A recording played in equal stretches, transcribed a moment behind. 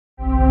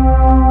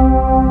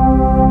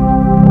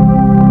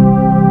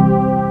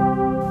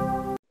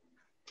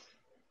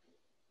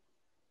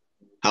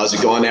How's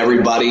it going,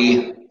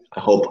 everybody? I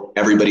hope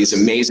everybody's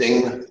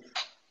amazing.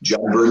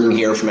 John Burton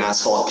here from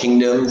Asphalt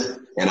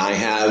Kingdom, and I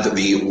have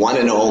the one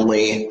and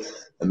only,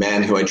 the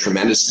man who I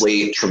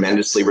tremendously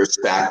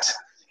respect.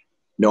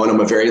 Known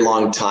him a very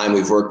long time.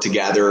 We've worked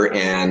together,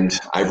 and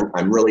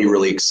I'm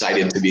really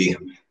excited to be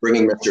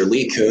bringing Mr.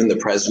 Leigh Kuhn, the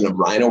president of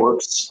Ryno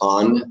Worx,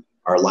 on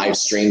our live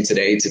stream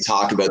today to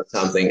talk about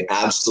something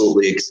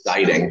absolutely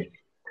exciting.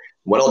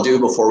 What I'll do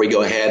before we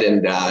go ahead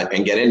and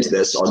get into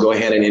this, I'll go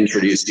ahead and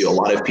introduce you. A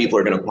lot of people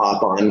are going to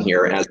pop on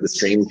here as the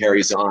stream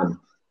carries on.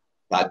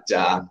 But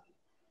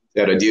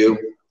without ado,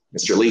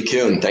 Mr. Leigh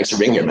Kuhn, thanks for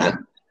being here,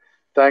 man.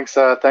 Thanks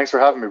for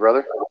having me,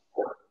 brother.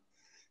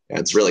 Yeah,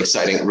 it's really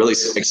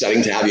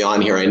exciting to have you on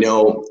here. I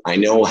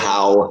know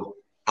how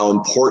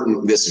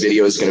important this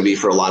video is going to be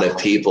for a lot of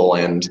people,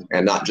 and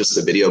not just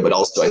the video, but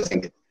also I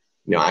think,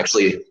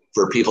 actually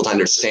for people to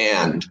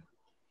understand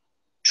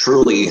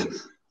truly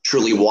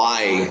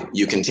why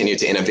you continue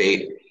to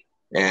innovate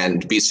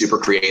and be super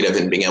creative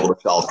and being able to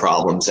solve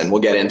problems. And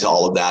we'll get into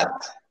all of that.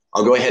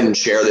 I'll go ahead and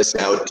share this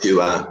out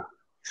to a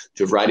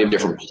variety of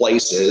different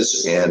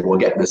places, and we'll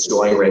get this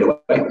going right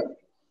away.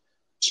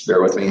 Just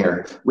bear with me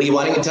here. Leigh,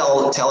 why don't you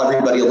tell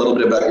everybody a little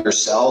bit about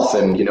yourself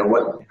and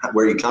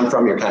where you come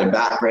from, your kind of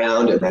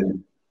background, and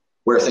then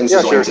where things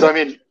are going. Yeah, sure. So I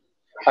mean,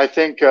 I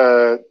think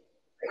a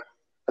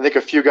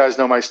few guys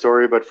know my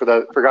story, but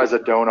for guys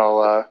that don't,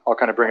 I'll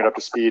kind of bring it up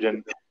to speed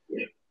and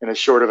in as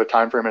short of a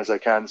time frame as I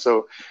can.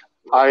 So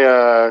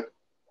I'm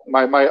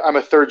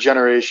a third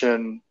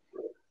generation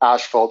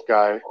asphalt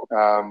guy.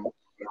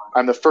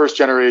 I'm the first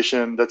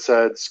generation that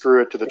said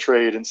screw it to the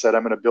trade and said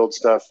I'm going to build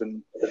stuff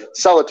and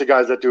sell it to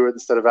guys that do it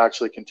instead of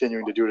actually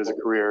continuing to do it as a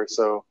career.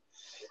 So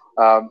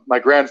my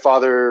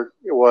grandfather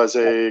was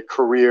a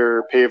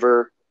career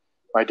paver.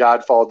 My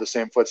dad followed the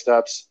same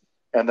footsteps.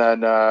 And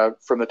then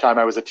from the time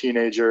I was a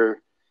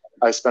teenager,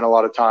 I spent a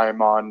lot of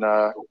time on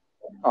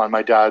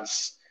my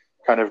dad's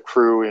kind of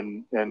crew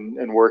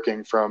and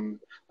working from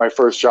my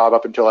first job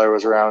up until I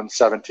was around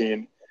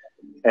 17.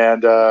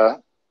 And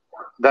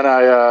then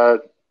I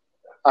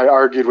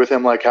argued with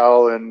him like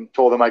hell and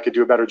told him I could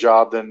do a better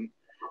job than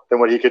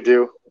what he could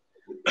do.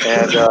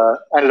 And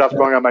ended up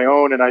going on my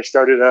own, and I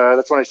started,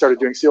 that's when I started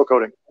doing seal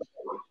coating.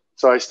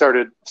 So I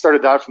started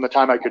that from the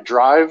time I could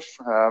drive,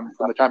 from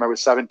the time I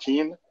was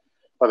 17.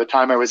 By the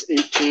time I was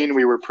 18,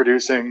 we were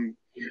producing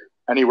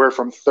anywhere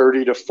from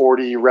 30 to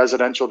 40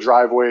 residential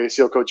driveway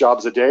seal coat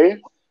jobs a day.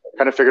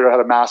 Kind of figured out how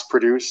to mass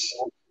produce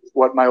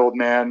what my old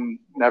man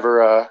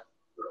never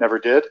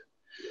did.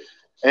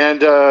 And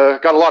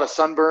got a lot of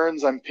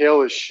sunburns. I'm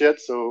pale as shit,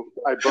 so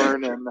I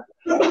burn, and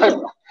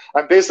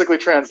I'm basically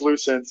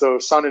translucent, so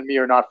sun and me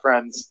are not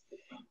friends.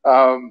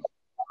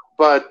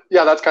 But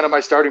yeah, that's kind of my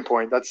starting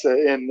point. That's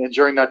and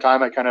during that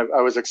time,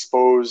 I was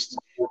exposed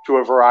to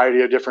a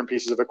variety of different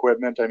pieces of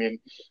equipment. I mean,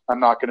 I'm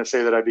not going to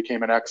say that I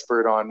became an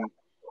expert on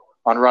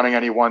running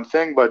any one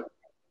thing, but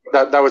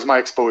that was my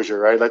exposure,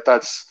 right? Like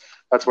that's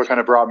what kind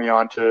of brought me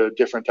on to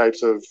different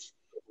types of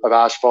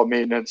asphalt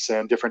maintenance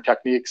and different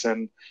techniques,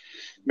 and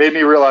made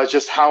me realize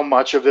just how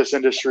much of this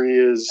industry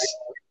is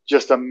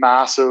just a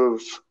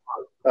massive,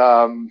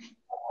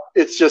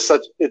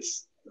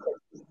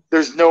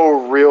 there's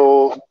no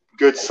real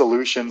good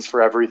solutions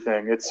for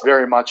everything. It's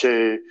very much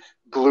a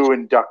glue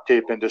and duct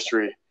tape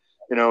industry.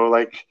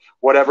 Like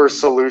whatever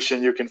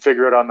solution you can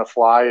figure out on the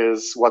fly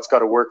is what's got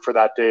to work for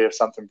that day if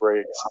something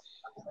breaks.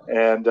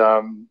 And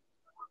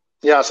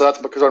yeah, so that's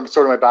because I'm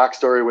sort of my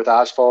backstory with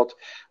asphalt.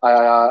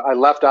 I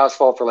left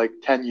asphalt for like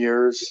 10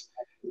 years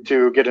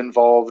to get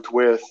involved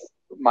with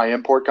my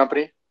import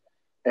company.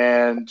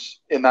 And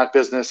in that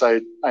business,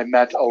 I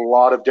met a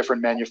lot of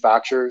different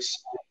manufacturers.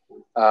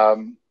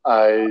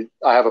 I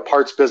have a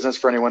parts business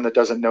for anyone that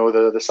doesn't know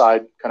the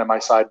side, kind of my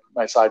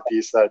side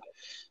piece that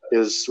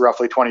is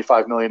roughly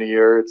 25 million a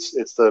year.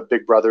 It's the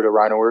big brother to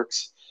Ryno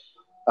Worx.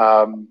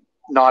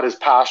 Not as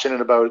passionate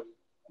about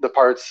the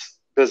parts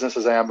business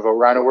as I am about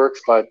Ryno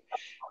Worx, but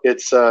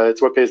it's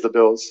what pays the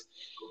bills.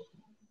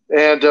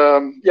 And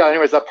yeah,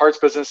 anyways, that parts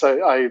business,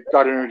 I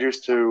got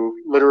introduced to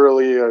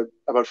literally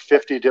about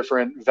 50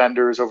 different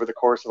vendors over the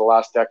course of the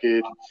last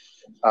decade.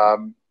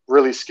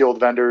 Really skilled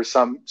vendors,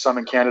 some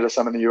in Canada,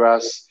 some in the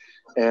US,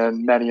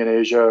 and many in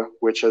Asia,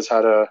 which has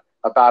had a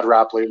bad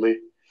rap lately.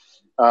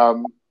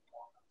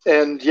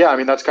 And yeah, I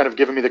mean, that's kind of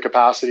given me the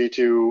capacity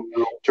to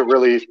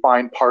really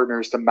find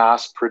partners to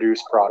mass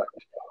produce product.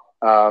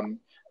 Ryno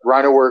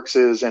Worx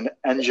is an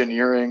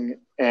engineering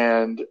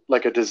and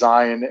like a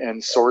design and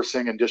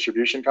sourcing and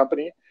distribution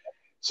company.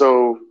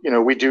 So,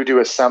 we do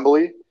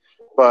assembly,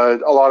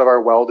 but a lot of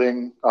our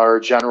welding, our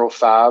general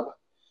fab,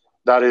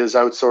 that is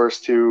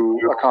outsourced to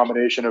a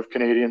combination of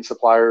Canadian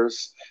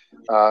suppliers,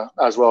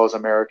 as well as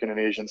American and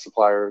Asian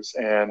suppliers.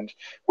 And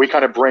we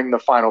kind of bring the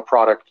final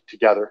product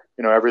together,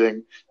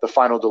 everything, the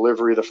final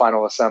delivery, the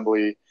final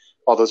assembly,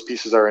 all those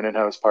pieces are an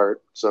in-house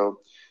part. So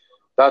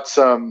that's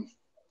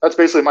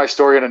basically my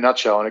story in a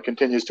nutshell, and it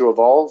continues to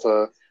evolve.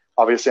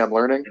 Obviously I'm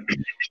learning.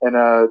 And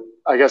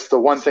I guess the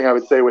one thing I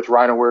would say with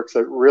Ryno Worx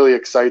that really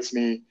excites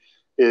me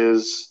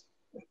is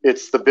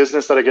it's the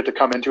business that I get to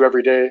come into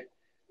every day.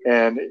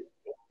 and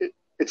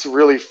it's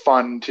really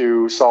fun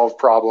to solve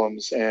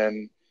problems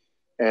and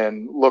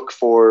look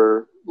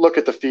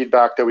at the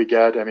feedback that we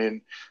get. I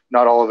mean,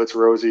 not all of it's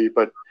rosy,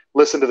 but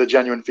listen to the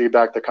genuine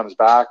feedback that comes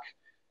back,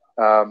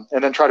 and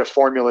then try to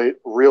formulate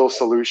real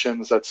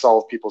solutions that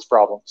solve people's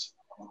problems.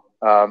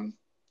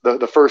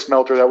 The first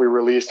melter that we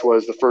released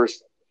was the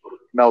first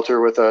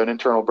melter with an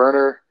internal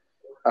burner.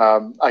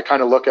 I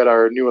kind of look at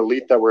our new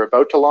Elite that we're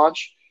about to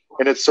launch,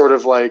 and it's sort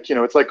of like,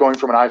 it's like going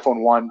from an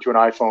iPhone 1 to an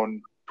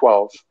iPhone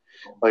 12.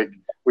 Like,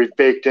 we've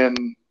baked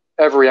in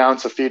every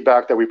ounce of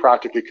feedback that we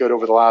practically could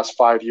over the last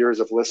 5 years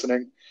of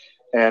listening,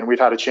 and we've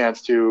had a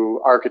chance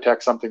to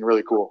architect something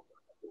really cool.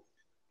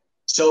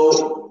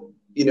 So,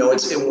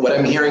 what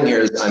I'm hearing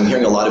here is I'm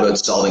hearing a lot about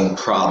solving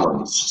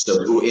problems.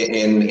 So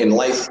in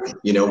life,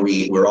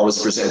 we're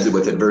always presented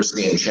with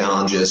adversity and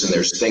challenges, and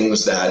there's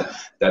things that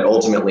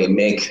ultimately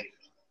make,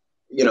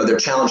 their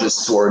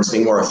challenges towards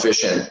being more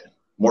efficient,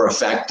 more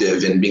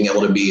effective, and being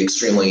able to be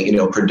extremely,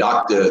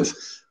 productive.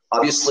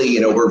 Obviously,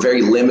 we're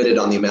very limited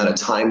on the amount of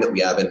time that we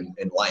have in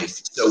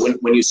life. So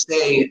when you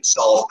say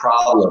solve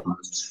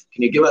problems,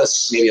 can you give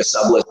us maybe a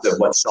sublist of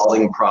what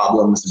solving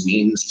problems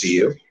means to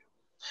you?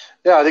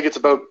 Yeah, I think it's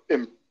about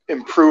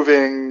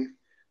improving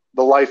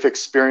the life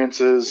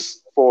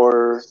experiences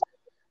for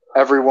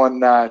everyone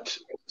that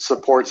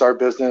supports our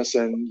business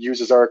and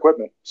uses our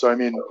equipment. So, I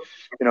mean,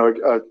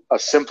 a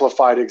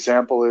simplified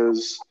example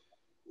is,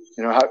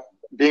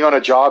 being on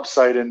a job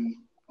site and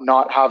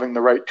not having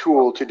the right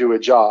tool to do a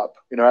job.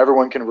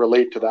 Everyone can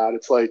relate to that.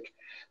 It's like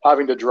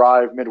having to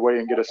drive midway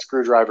and get a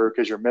screwdriver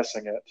because you're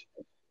missing it.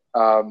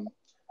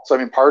 So, I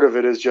mean, part of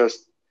it is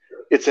just,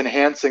 it's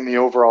enhancing the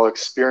overall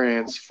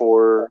experience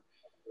for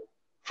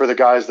the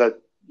guys that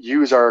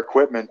use our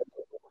equipment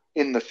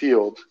in the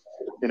field,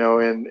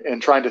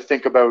 and trying to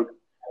think about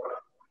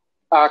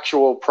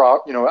actual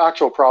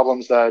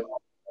problems that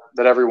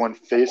everyone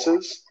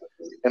faces,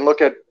 and look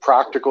at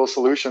practical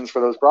solutions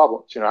for those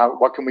problems.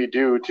 What can we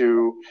do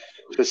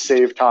to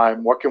save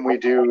time? What can we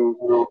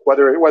do,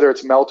 whether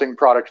it's melting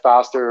product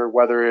faster,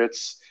 whether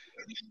it's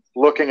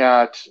looking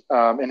at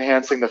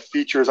enhancing the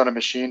features on a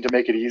machine to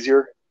make it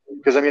easier?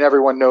 Because, I mean,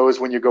 everyone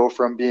knows when you go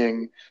from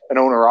being an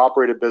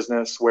owner-operated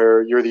business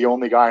where you're the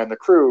only guy in the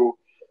crew,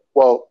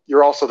 well,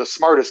 you're also the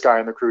smartest guy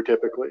in the crew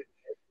typically.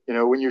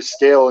 When you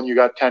scale and you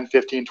got 10,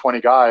 15,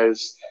 20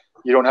 guys,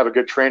 you don't have a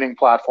good training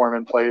platform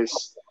in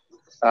place.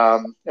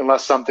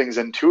 Unless something's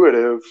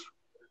intuitive,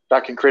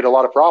 that can create a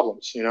lot of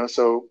problems,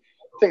 so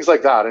things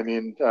like that. I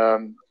mean,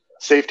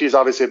 safety is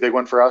obviously a big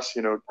one for us,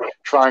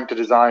 trying to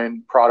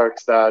design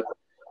products that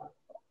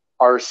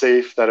are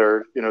safe, that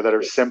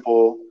are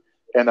simple,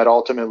 and that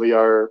ultimately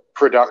are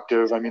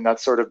productive. I mean,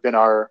 that's sort of been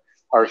our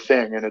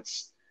thing, and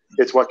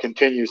it's what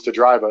continues to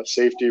drive us: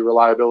 safety,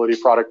 reliability,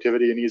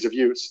 productivity, and ease of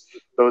use.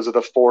 Those are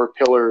the 4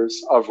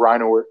 pillars of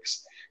Ryno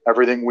Worx.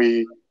 Everything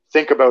we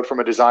think about from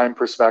a design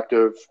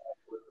perspective,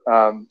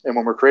 and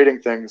when we're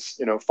creating things,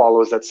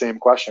 follows that same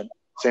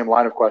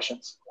line of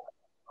questions.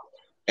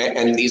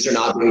 And these are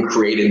not being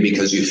created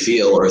because you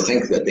feel or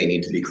think that they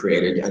need to be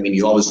created. I mean,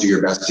 you always do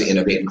your best to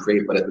innovate and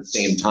create, but at the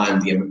same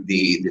time,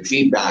 the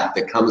feedback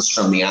that comes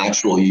from the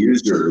actual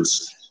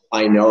users,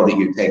 I know that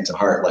you take to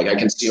heart. Like, I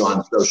can see you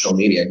on social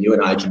media, and you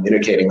and I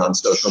communicating on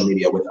social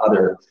media with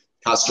other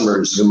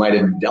customers who might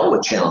have dealt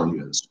with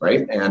challenges,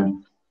 right?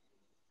 And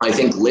I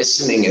think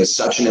listening is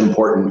such an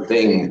important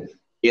thing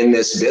in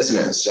this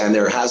business, and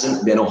there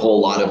hasn't been a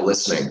whole lot of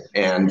listening.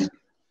 And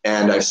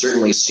I've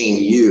certainly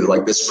seen you,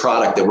 like this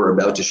product that we're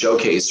about to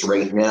showcase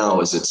right now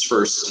is its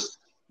first,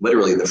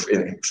 literally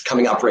it's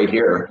coming up right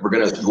here. We're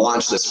going to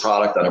launch this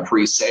product on a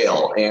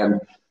pre-sale, and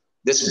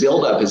this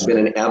buildup has been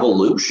an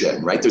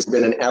evolution, right? There's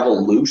been an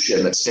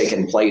evolution that's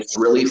taken place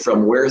really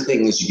from where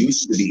things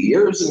used to be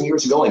years and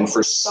years ago, and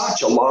for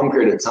such a long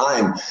period of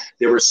time,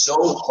 they were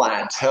so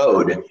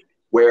plateaued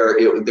where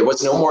there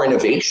was no more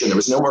innovation, there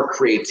was no more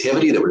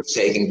creativity that was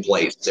taking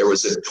place. There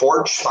was a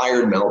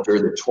torch-fired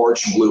melter, the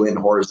torch blew in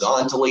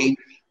horizontally.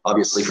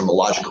 Obviously, from a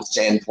logical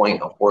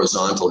standpoint, a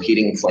horizontal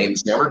heating flame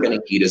is never going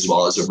to heat as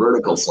well as a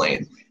vertical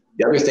flame.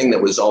 The other thing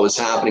that was always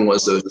happening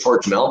was those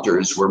torch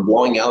melters were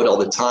blowing out all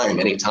the time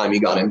anytime you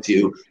got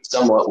into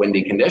somewhat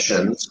windy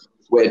conditions,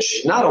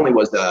 which not only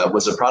was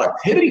a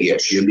productivity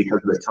issue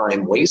because of the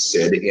time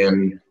wasted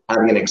in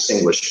having an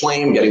extinguished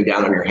flame, getting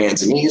down on your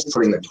hands and knees,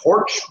 putting the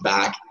torch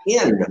back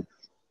in,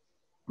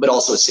 but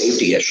also a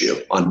safety issue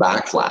on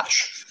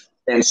backflash.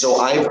 And so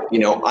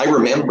I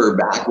remember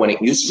back when it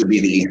used to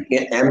be the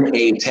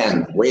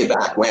MA10, way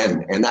back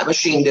when, and that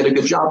machine did a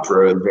good job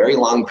for a very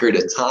long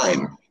period of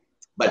time,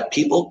 but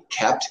people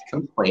kept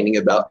complaining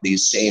about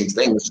these same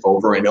things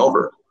over and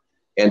over.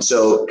 And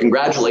so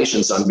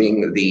congratulations on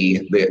being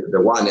the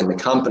one in the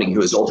company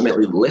who has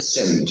ultimately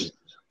listened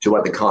to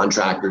what the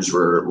contractors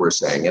were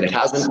saying. And it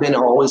hasn't been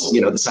always,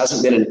 this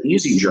hasn't been an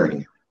easy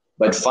journey,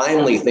 but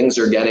finally things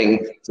are getting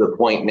to the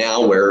point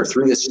now where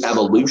through this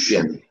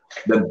evolution,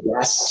 the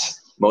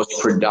best,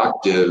 most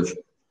productive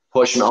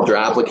push melter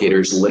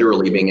applicators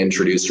literally being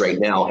introduced right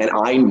now. And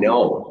I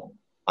know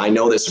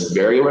this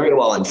very, very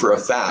well. And for a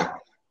fact,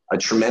 a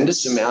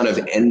tremendous amount of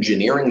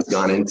engineering's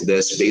gone into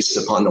this based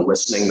upon the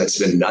listening that's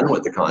been done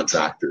with the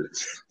contractor.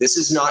 This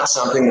is not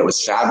something that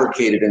was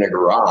fabricated in a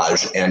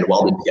garage and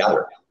welded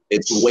together.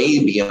 It's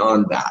way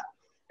beyond that.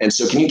 And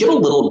so can you give a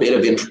little bit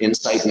of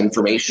insight and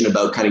information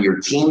about kind of your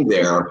team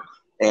there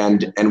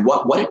and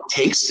what it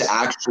takes to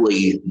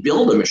actually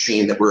build a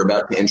machine that we're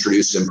about to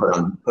introduce and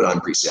put on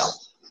pre-sale?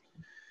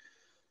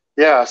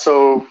 Yeah,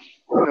 so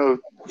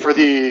for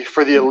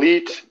the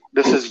Elite,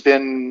 this has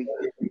been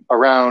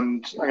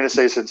around, I'm going to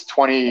say since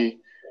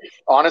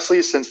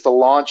the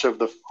launch of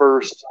the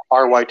first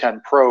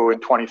RY10 Pro in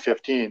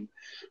 2015.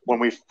 When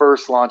we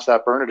first launched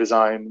that burner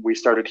design, we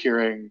started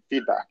hearing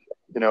feedback,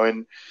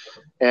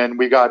 and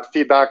we got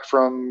feedback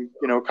from,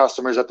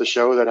 customers at the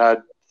show that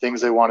had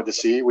things they wanted to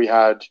see. We've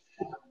had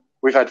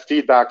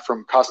feedback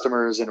from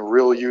customers and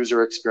real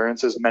user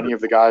experiences. Many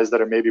of the guys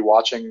that are maybe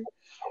watching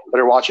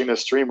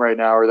this stream right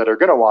now or that are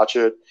going to watch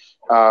it,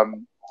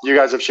 you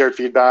guys have shared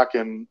feedback,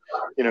 and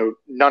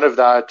none of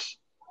that.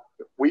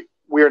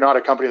 We are not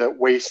a company that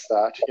wastes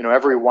that.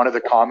 Every one of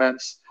the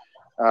comments,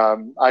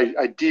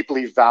 I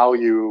deeply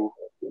value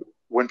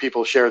when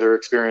people share their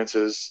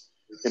experiences.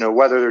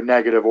 Whether they're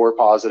negative or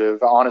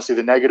positive. Honestly,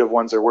 the negative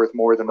ones are worth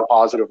more than the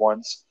positive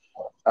ones.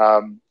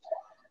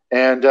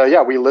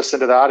 We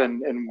listened to that,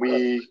 and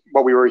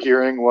what we were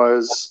hearing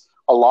was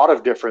a lot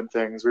of different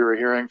things. We were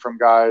hearing from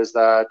guys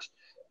that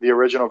the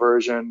original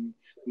version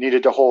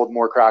needed to hold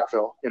more crack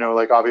fill.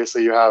 Like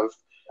obviously you have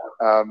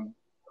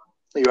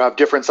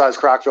different size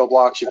crack fill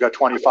blocks. You've got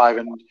 25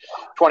 and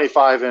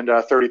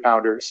 30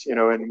 pounders,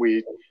 and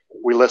we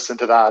listened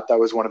to that. That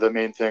was one of the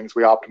main things.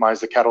 We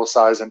optimized the kettle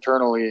size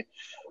internally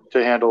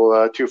to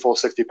handle 2 full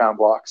 60-pound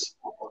blocks.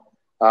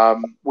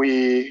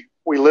 We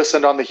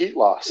listened on the heat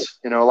loss.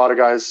 A lot of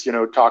guys,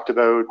 talked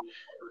about,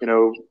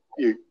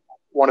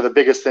 one of the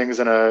biggest things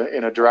in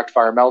a direct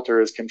fire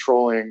melter is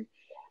controlling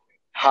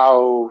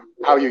how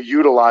you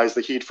utilize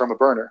the heat from a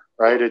burner,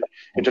 right? It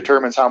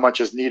determines how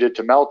much is needed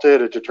to melt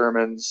it. It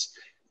determines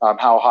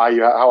how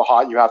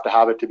hot you have to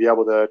have it to be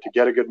able to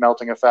get a good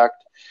melting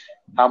effect.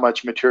 How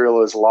much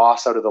material is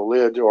lost out of the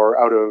lid or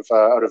out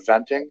of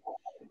venting,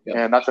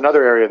 and that's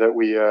another area that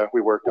we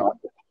worked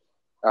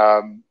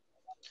on.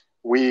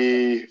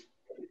 We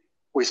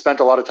spent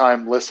a lot of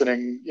time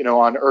listening,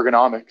 on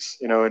ergonomics,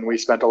 and we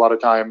spent a lot of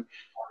time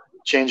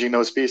changing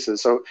those pieces.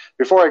 So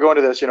before I go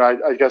into this,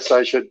 I guess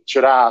I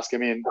should ask. I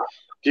mean,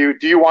 do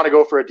you want to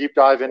go for a deep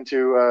dive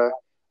into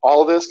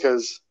all of this?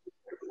 Because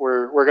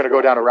we're going to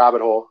go down a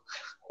rabbit hole.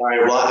 All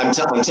right. Well, I'm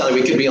telling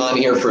you, we could be on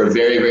here for a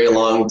very, very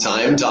long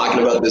time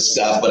talking about this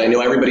stuff. But I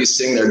know everybody's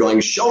sitting there going,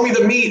 "Show me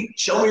the meat!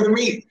 Show me the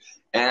meat!"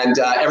 And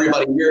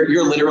everybody,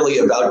 you're literally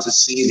about to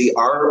see the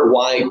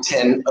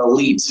RY10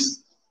 Elite,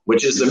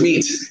 which is the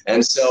meat.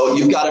 And so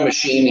you've got a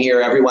machine here,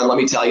 everyone. Let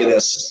me tell you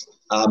this.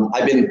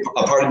 I've been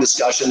a part of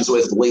discussions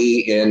with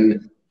Leigh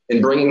in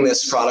bringing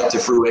this product to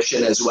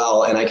fruition as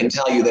well. And I can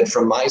tell you that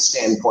from my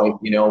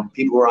standpoint,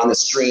 people who are on the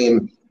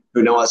stream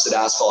who know us at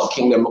Asphalt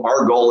Kingdom,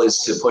 our goal is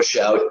to push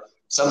out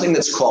something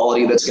that's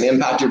quality, that's going to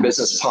impact your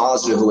business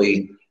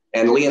positively.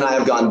 And Leigh and I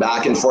have gone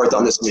back and forth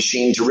on this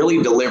machine to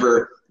really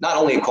deliver not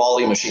only a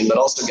quality machine, but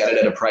also get it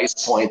at a price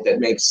point that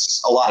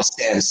makes a lot of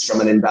sense from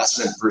an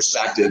investment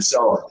perspective.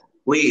 So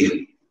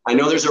Leigh, I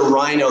know there's a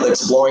Ryno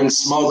that's blowing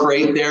smoke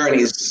right there, and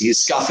he's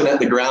scuffing at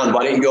the ground.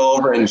 Why don't you go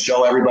over and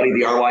show everybody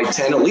the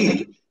RY10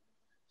 Elite?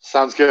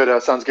 Sounds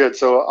good. Sounds good.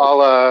 So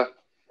I'll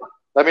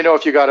let me know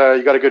if you got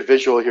a good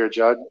visual here,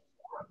 Judd.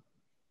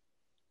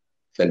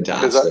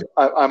 Fantastic.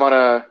 I'm on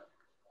a.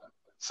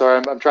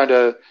 Sorry, I'm trying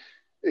to.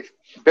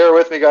 Bear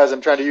with me, guys. I'm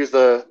trying to use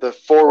the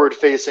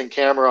forward-facing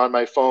camera on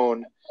my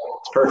phone.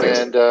 It's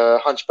perfect. And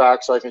hunch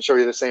back so I can show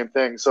you the same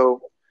thing.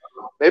 So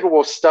maybe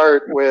we'll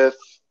start with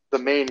the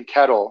main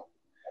kettle.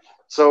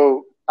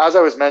 So as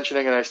I was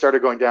mentioning, and I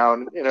started going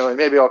down, and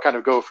maybe I'll kind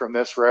of go from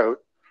this route.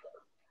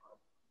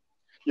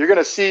 You're going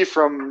to see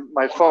from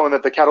my phone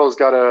that the kettle's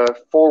got a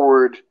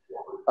forward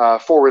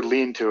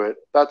lean to it.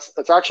 That's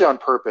actually on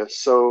purpose.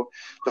 So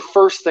the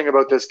first thing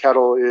about this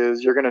kettle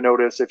is you're going to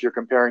notice if you're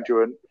comparing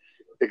to an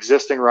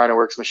existing Ryno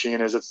Worx machine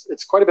is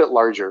it's quite a bit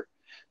larger.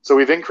 So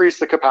we've increased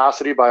the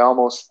capacity by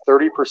almost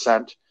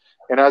 30%.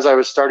 And as I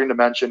was starting to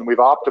mention, we've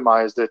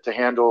optimized it to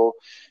handle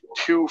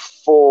 2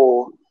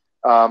 full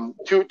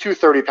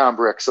 30-pound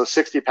bricks, so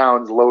 60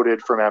 pounds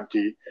loaded from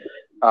empty,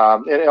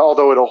 and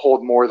although it'll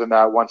hold more than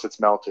that once it's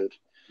melted.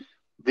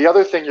 The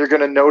other thing you're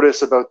going to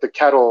notice about the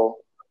kettle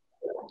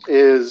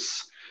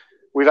is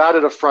we've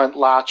added a front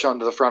latch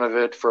onto the front of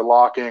it for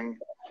locking.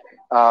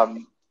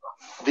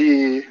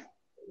 The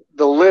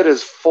lid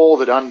is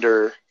folded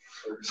under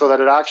so that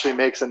it actually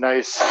makes a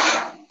nice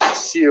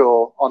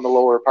seal on the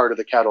lower part of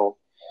the kettle.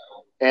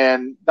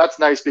 And that's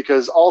nice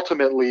because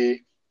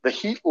ultimately the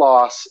heat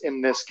loss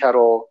in this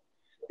kettle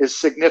is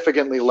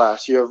significantly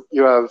less. You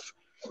have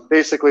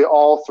basically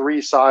all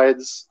 3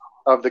 sides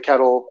of the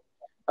kettle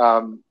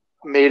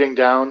mating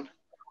down,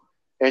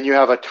 and you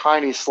have a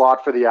tiny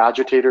slot for the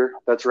agitator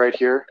that's right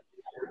here,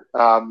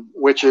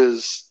 which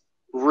is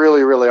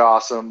really, really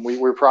awesome.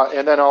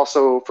 And then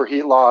also for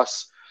heat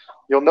loss,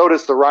 you'll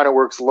notice the Ryno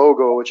Worx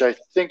logo, which I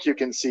think you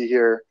can see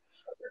here.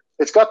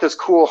 It's got this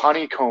cool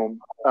honeycomb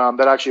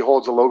that actually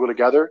holds the logo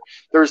together.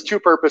 There's two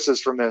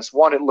purposes from this.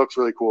 One, it looks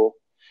really cool.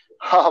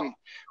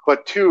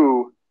 But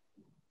two,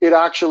 it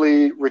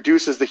actually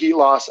reduces the heat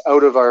loss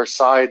out of our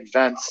side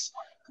vents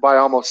by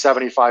almost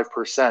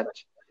 75%.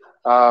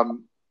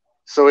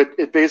 So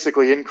it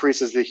basically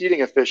increases the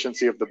heating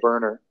efficiency of the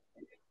burner.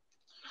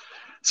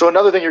 So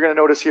another thing you're going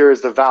to notice here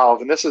is the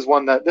valve. And this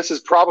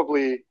is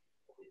probably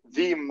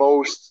the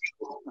most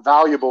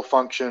valuable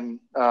function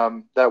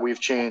that we've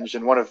changed,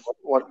 and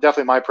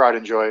definitely my pride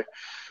and joy.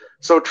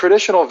 So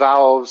traditional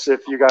valves,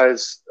 if you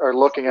guys are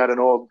looking at an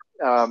old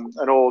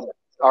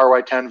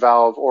RY10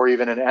 valve or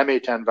even an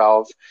MA10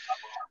 valve,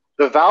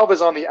 the valve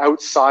is on the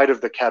outside of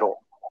the kettle.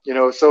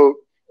 So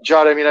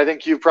Judd, I mean, I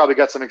think you've probably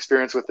got some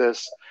experience with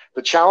this.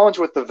 The challenge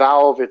with the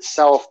valve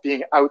itself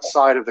being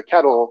outside of the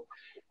kettle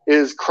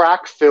is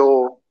crack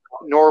fill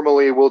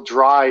normally will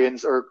dry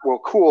or will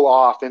cool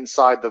off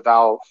inside the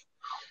valve.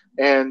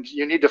 And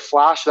you need to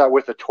flash that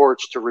with a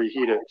torch to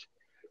reheat it.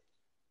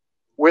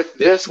 With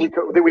this, we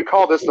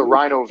call this the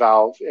Ryno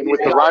valve. And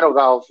with the Ryno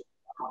valve...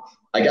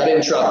 I got to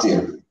interrupt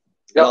you.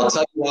 Yep. I'll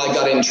tell you why I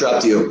got to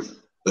interrupt you.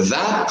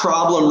 That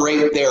problem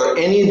right there,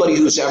 anybody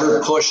who's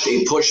ever pushed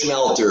a push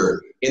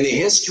melter, in the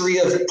history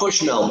of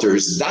push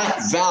melters,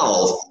 that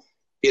valve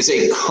is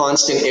a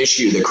constant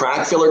issue. The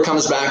crack filler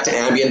comes back to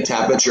ambient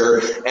temperature,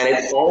 and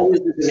it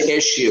always is an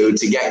issue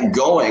to get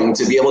going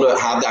to be able to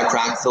have that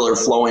crack filler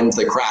flow into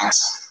the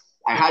cracks.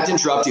 I had to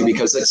interrupt you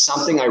because it's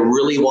something I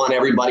really want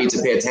everybody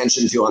to pay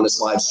attention to on this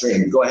live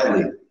stream. Go ahead,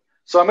 Leigh.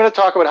 So I'm going to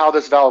talk about how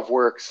this valve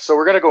works. So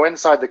we're going to go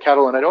inside the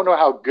kettle, and I don't know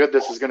how good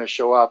this is going to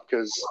show up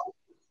because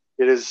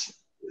it is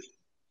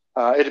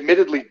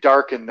admittedly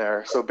dark in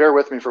there. So bear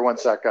with me for 1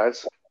 sec,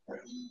 guys.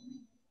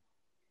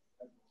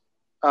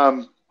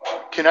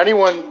 Can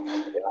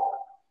anyone,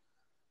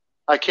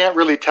 I can't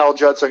really tell,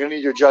 Judd, so I'm going to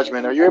need your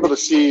judgment. Are you able to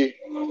see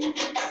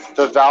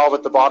the valve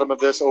at the bottom of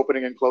this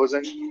opening and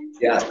closing?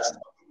 Yes.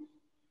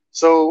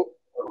 So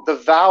the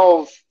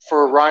valve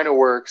for Ryno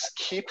Worx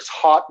keeps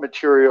hot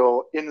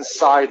material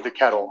inside the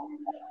kettle.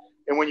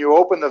 And when you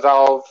open the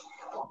valve,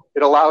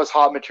 it allows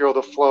hot material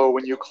to flow.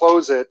 When you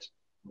close it,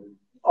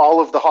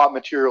 all of the hot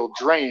material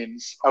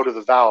drains out of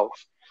the valve.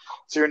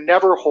 So you're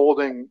never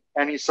holding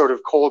any sort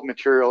of cold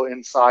material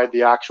inside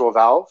the actual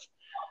valve.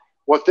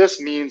 What this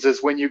means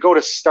is when you go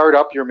to start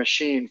up your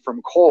machine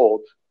from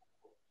cold,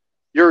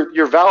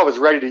 your valve is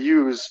ready to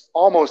use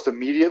almost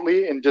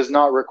immediately and does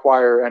not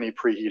require any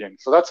preheating.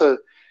 So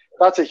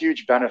that's a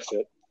huge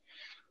benefit.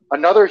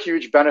 Another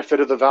huge benefit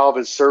of the valve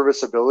is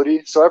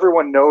serviceability. So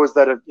everyone knows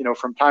that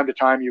from time to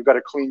time you've got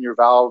to clean your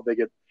valve. They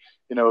get,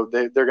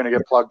 they're going to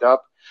get plugged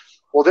up.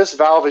 Well, this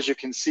valve, as you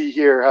can see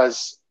here,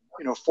 has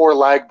 4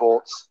 lag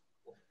bolts.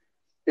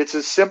 It's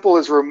as simple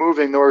as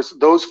removing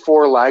those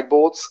 4 lag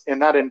bolts,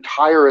 and that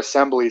entire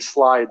assembly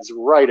slides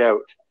right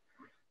out.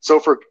 So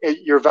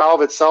your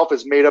valve itself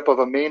is made up of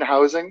a main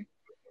housing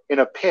and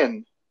a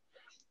pin,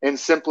 and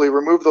simply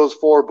remove those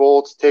 4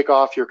 bolts, take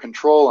off your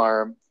control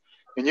arm,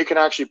 and you can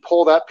actually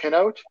pull that pin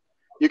out.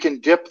 You can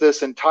dip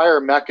this entire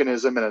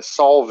mechanism in a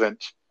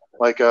solvent,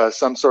 like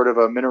some sort of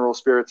a mineral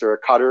spirits or a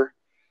cutter,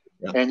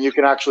 and you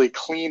can actually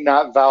clean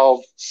that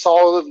valve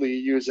solidly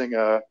using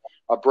a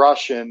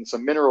brush and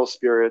some mineral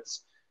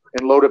spirits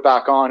and load it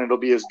back on. It'll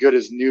be as good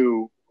as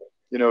new,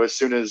 as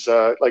soon as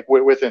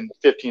within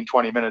 15,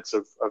 20 minutes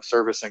of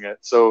servicing it.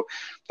 So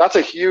that's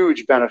a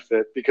huge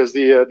benefit because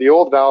the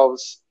old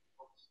valves,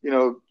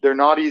 they're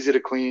not easy to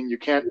clean. You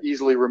can't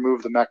easily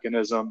remove the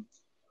mechanism.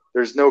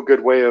 There's no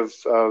good way of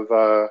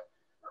the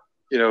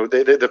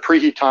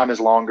preheat time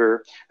is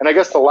longer. And I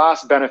guess the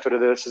last benefit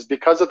of this is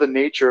because of the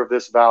nature of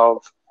this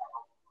valve,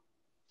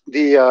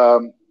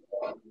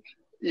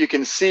 you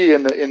can see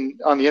on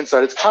the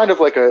inside, it's kind of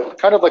like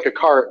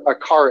a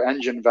car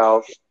engine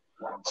valve.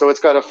 So it's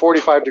got a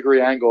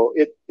 45-degree angle.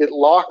 It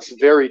locks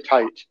very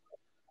tight.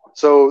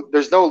 So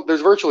there's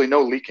virtually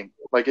no leaking.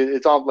 Like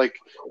it's all like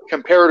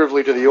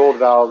comparatively to the old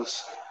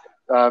valves,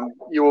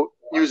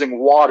 using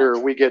water,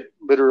 we get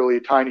literally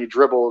tiny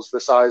dribbles the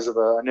size of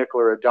a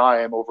nickel or a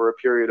dime over a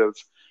period of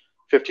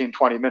 15,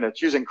 20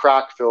 minutes. Using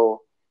crack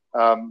fill,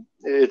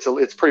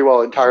 it's pretty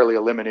well entirely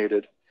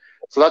eliminated.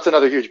 So that's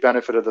another huge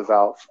benefit of the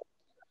valve.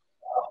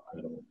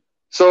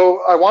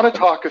 So I want to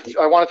talk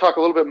a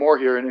little bit more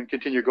here and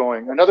continue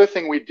going. Another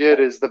thing we did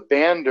is the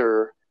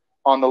bander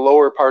on the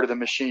lower part of the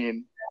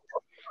machine.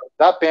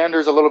 That bander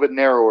is a little bit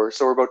narrower,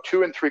 so we're about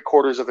 2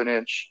 3/4 of an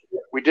inch.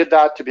 We did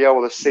that to be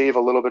able to save a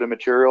little bit of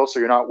material, so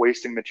you're not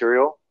wasting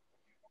material.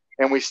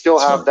 And we still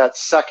have that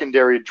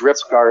secondary drip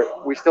guard.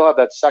 We still have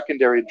that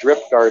secondary drip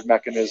guard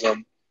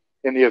mechanism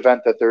in the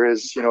event that there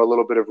is, a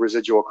little bit of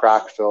residual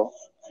crack fill.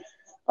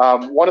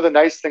 One of the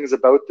nice things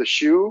about the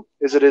shoe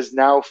is it is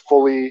now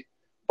fully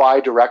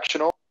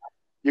bi-directional.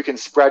 You can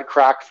spread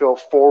crack fill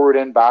forward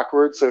and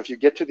backwards. So if you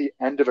get to the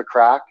end of a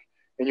crack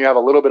and you have a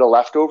little bit of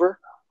leftover,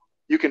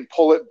 you can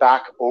pull it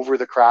back over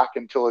the crack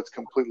until it's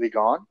completely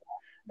gone.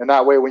 And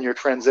that way, when you're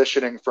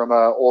transitioning from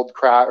a old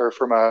crack or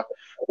from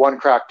one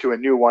crack to a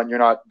new one, you're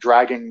not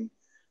dragging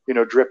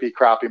drippy,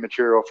 crappy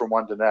material from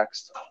one to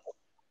next.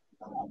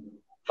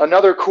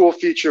 Another cool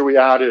feature we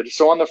added.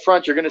 So on the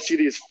front, you're going to see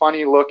these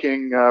funny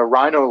looking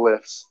Ryno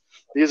lifts.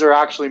 These are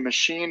actually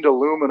machined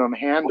aluminum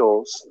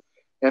handles.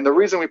 And the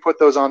reason we put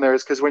those on there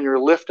is because when you're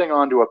lifting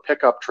onto a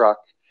pickup truck,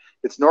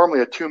 it's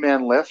normally a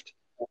 2-man lift.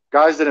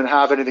 Guys didn't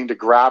have anything to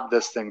grab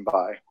this thing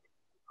by.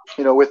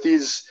 With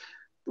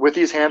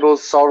these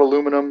handles, solid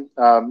aluminum,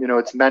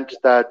 it's meant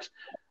that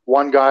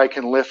one guy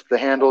can lift the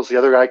handles, the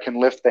other guy can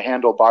lift the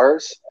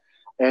handlebars,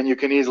 and you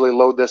can easily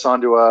load this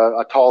onto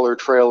a taller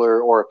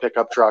trailer or a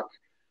pickup truck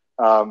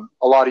a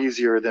lot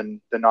easier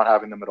than not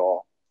having them at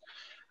all.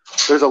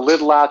 There's a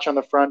lid latch on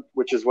the front,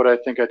 which is what I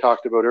think I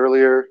talked about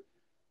earlier.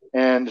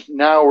 And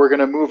now we're going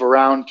to move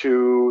around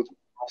to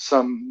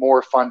some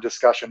more fun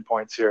discussion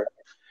points here.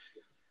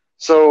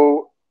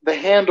 So the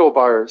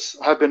handlebars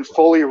have been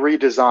fully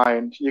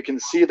redesigned. You can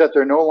see that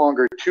they're no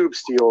longer tube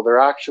steel. They're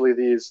actually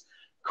these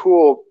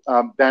cool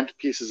bent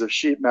pieces of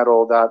sheet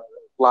metal that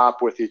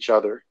lap with each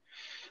other.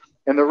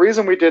 And the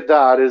reason we did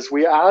that is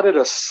we added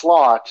a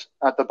slot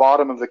at the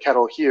bottom of the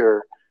kettle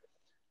here.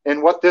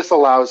 And what this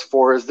allows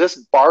for is this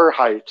bar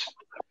height,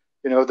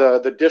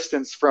 the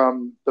distance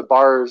from the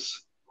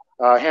bars,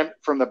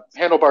 from the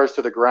handlebars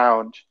to the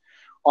ground.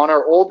 On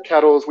our old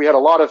kettles, we had a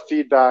lot of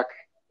feedback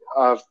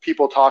of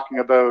people talking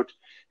about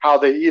how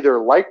they either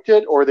liked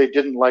it or they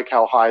didn't like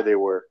how high they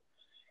were.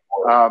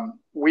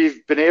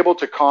 We've been able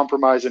to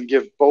compromise and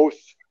give both.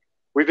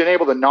 We've been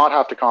able to not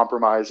have to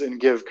compromise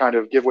and give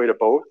way to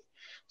both.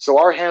 So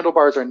our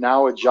handlebars are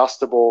now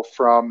adjustable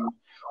from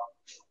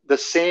the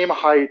same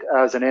height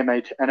as an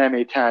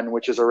MA10,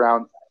 which is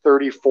around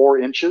 34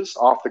 inches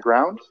off the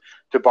ground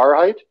to bar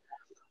height,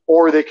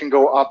 or they can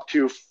go up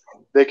to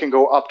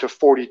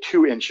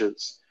 42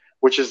 inches,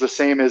 which is the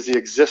same as the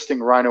existing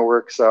Ryno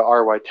Worx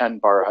RY10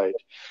 bar height.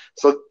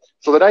 So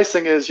the nice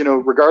thing is,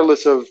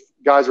 regardless of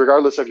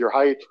your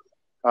height,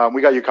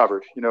 we got you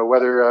covered.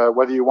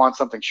 Whether you want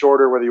something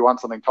shorter, whether you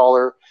want something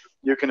taller,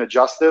 you can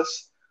adjust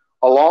this.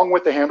 Along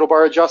with the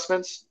handlebar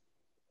adjustments,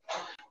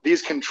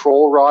 these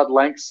control rod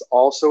lengths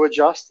also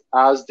adjust,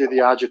 as do the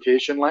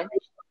agitation length.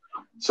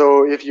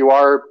 So if you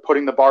are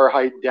putting the bar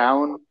height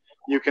down,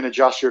 you can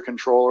adjust your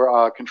control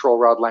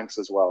rod lengths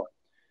as well.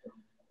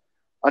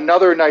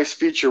 Another nice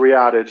feature we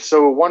added.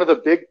 So one of the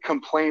big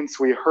complaints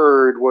we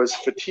heard was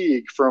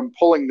fatigue from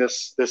pulling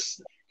this.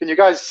 Can you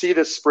guys see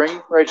this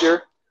spring right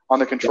here on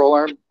the control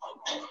arm?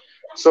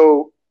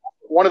 So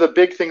one of the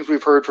big things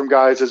we've heard from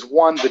guys is,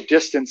 one, the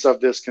distance of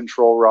this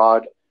control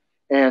rod,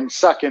 and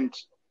second,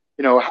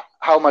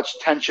 how much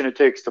tension it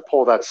takes to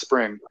pull that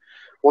spring.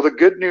 Well, the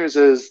good news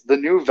is the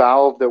new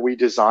valve that we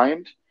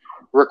designed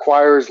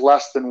requires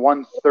less than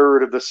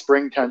 1/3 of the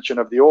spring tension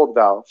of the old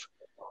valve.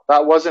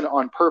 That wasn't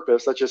on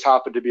purpose. That just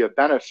happened to be a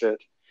benefit.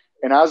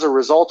 And as a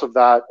result of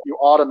that, you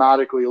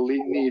automatically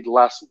need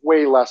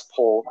way less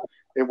pull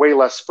and way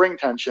less spring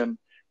tension,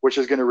 which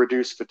is going to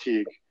reduce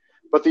fatigue.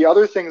 But the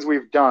other things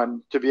we've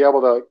done to be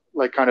able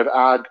to kind of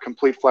add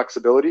complete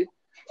flexibility,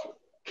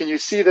 can you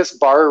see this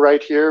bar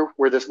right here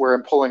where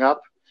I'm pulling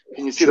up?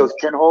 Can you see those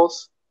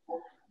pinholes?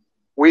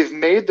 We've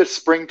made the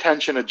spring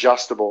tension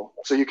adjustable.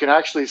 So you can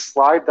actually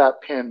slide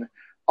that pin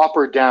up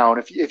or down.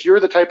 If you're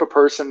the type of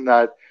person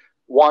that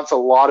wants a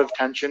lot of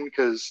tension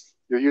because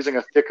you're using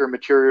a thicker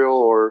material,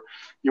 or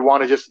you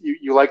want to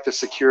you like the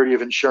security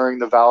of ensuring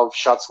the valve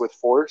shuts with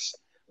force,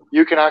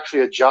 you can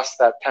actually adjust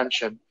that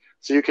tension.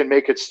 So you can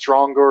make it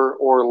stronger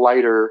or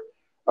lighter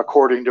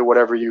according to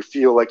whatever you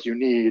feel like you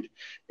need.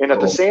 And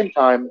at the same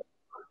time,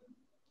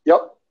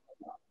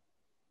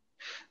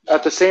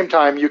 at the same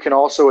time, you can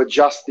also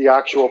adjust the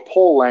actual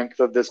pull length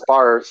of this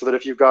bar so that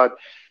if you've got,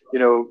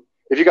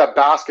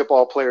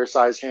 basketball player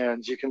size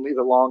hands, you can leave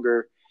it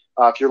longer.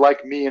 If you're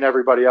like me and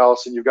everybody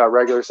else and you've got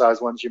regular size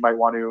ones, you might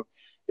want to,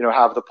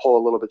 have the pull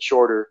a little bit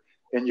shorter,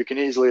 and you can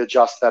easily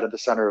adjust that at the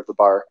center of the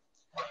bar.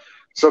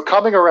 So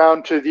coming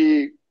around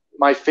to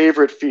my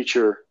favorite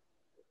feature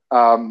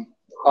of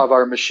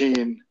our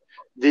machine,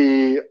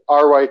 the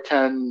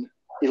RY10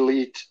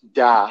 Elite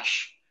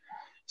dash.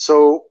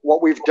 So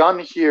what we've done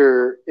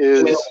here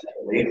is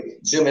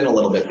zoom in a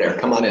little bit there.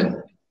 Come on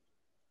in.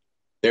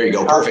 There you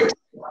go. Perfect.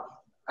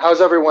 How's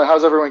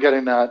everyone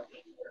getting that?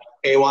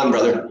 A1,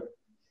 brother.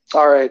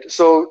 All right.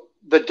 So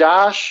the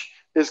dash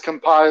is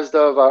comprised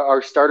of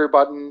our starter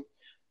button,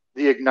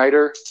 the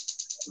igniter,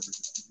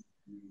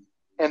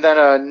 and then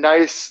a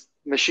nice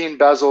machine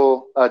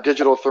bezel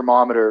digital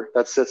thermometer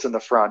that sits in the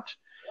front.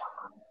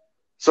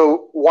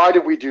 So why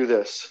did we do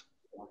this?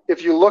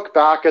 If you look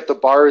back at the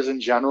bars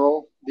in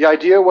general, the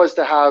idea was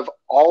to have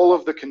all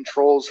of the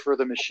controls for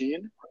the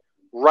machine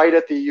right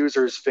at the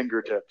user's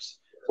fingertips,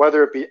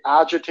 whether it be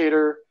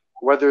agitator,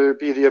 whether it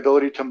be the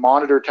ability to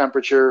monitor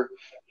temperature,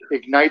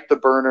 ignite the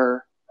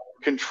burner,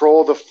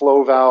 control the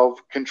flow valve,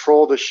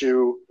 control the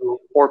shoe,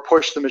 or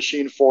push the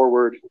machine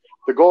forward.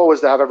 The goal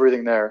was to have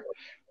everything there.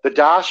 The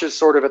dash is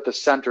sort of at the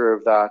center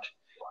of that.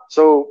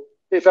 So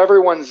if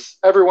everyone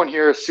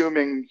here,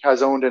 assuming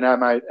has owned an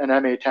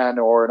MA10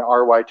 or an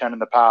RY10 in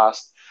the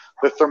past,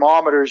 the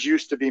thermometers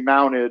used to be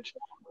mounted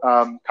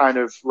kind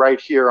of right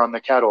here on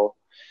the kettle.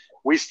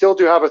 We still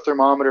do have a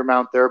thermometer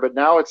mount there, but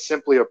now it's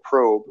simply a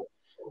probe.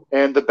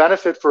 And the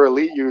benefit for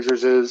Elite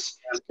users is,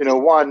 you know,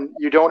 one,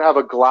 you don't have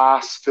a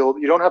glass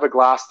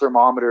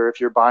thermometer if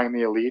you're buying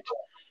the Elite.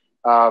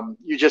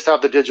 You just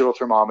have the digital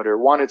thermometer.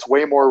 One, it's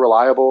way more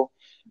reliable.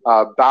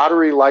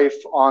 Battery life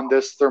on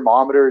this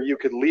thermometer, you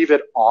could leave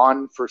it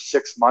on for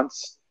 6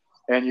 months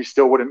and you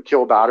still wouldn't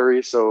kill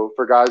battery. So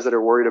for guys that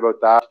are worried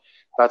about that,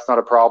 that's not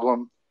a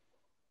problem.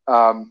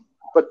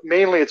 But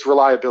mainly it's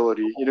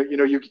reliability.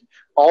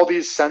 All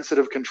these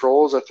sensitive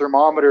controls, a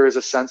thermometer is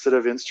a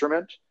sensitive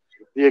instrument.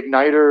 The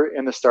igniter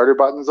and the starter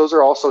buttons, those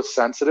are also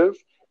sensitive.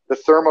 The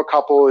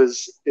thermocouple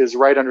is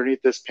right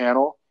underneath this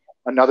panel,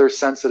 another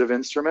sensitive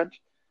instrument.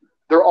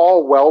 They're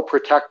all well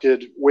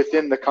protected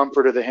within the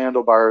comfort of the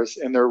handlebars,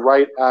 and they're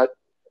right at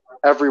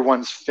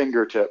everyone's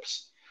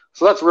fingertips.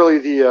 So that's really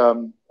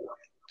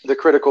the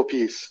critical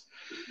piece.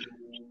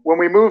 When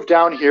we move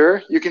down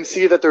here, you can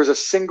see that there's a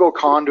single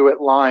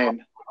conduit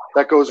line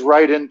that goes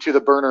right into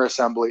the burner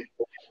assembly.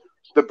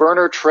 The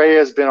burner tray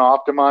has been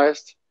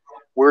optimized.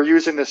 We're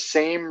using the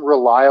same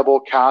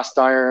reliable cast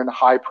iron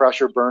high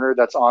pressure burner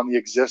that's on the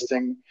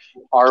existing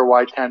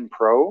RY10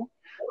 Pro.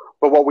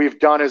 But what we've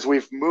done is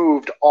we've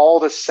moved all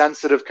the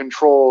sensitive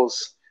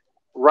controls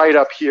right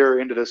up here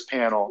into this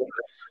panel.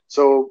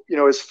 So,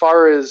 as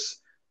far as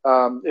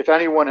if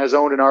anyone has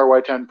owned an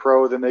RY10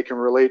 Pro, then they can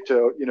relate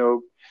to,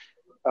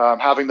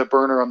 having the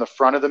burner on the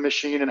front of the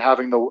machine and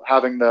having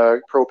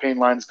the propane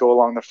lines go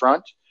along the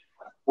front.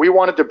 We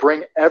wanted to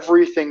bring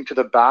everything to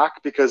the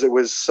back because it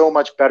was so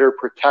much better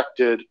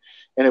protected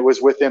and it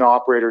was within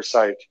operator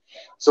sight.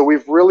 So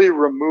we've really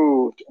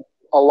removed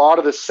a lot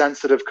of the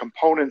sensitive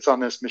components on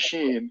this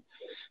machine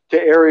to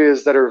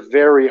areas that are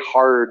very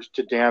hard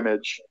to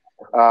damage,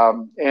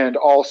 and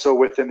also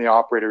within the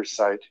operator's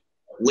sight.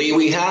 Leigh,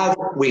 we have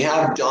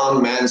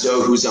Dom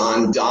Manzo who's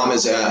on. Dom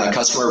is a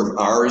customer of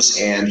ours,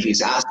 and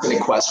he's asking a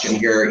question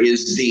here.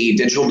 Is the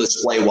digital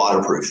display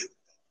waterproof?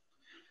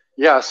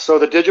 Yes, so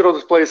the digital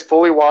display is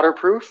fully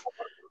waterproof.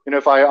 And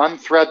if I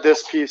unthread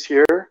this piece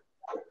here,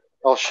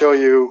 I'll show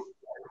you.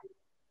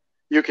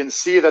 You can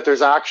see that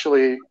there's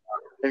actually,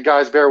 and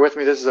guys, bear with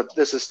me.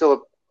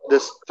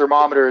 This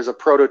thermometer is a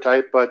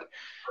prototype, but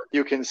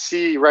you can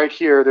see right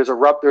here there's a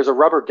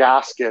rubber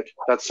gasket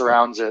that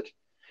surrounds it.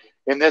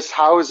 And this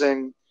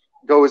housing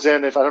goes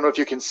in. I don't know if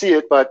you can see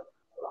it, but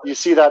you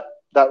see that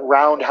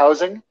round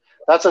housing.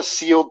 That's a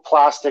sealed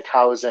plastic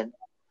housing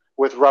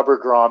with rubber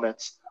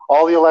grommets.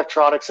 All the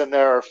electronics in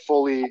there are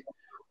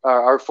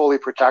fully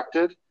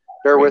protected.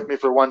 Bear with me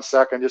for 1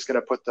 sec. I'm just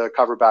going to put the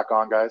cover back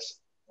on, guys.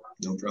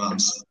 No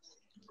problems.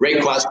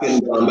 Great question,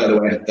 Don, by the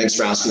way. Thanks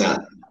for asking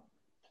that.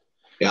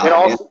 Yeah. And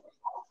also,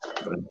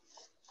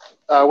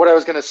 what I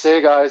was going to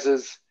say, guys,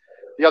 is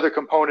the other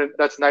component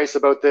that's nice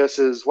about this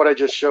is what I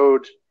just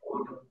showed.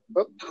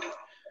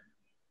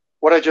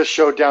 What I just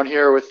showed down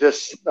here with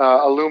this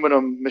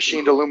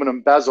machined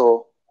aluminum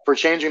bezel. For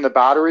changing the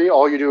battery,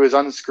 all you do is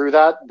unscrew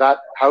that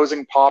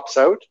housing pops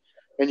out,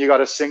 and you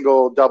got a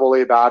single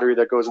AA battery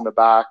that goes in the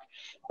back.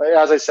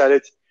 As I said,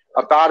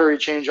 a battery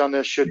change on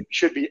this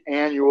should be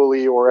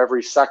annually or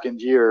every second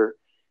year.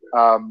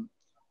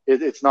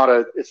 It's not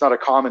a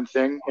common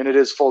thing, and it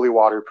is fully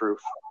waterproof.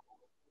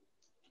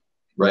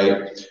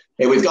 Right.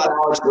 Hey, we've got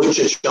Alex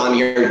Lucic on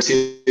here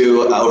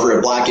too, over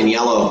at Black and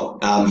Yellow.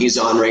 He's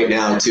on right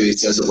now too. He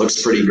says it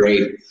looks pretty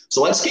great.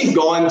 So let's keep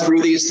going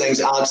through these things.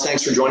 Alex,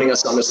 thanks for joining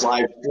us on this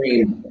live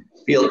stream.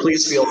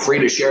 Please feel free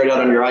to share it out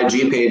on your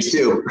IG page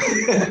too.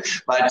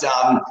 But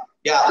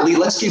yeah, Leigh,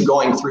 let's keep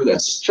going through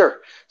this.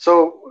 Sure.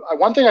 So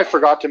one thing I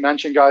forgot to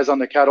mention, guys, on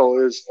the kettle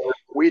is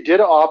we did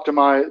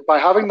optimize by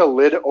having the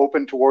lid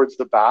open towards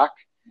the back.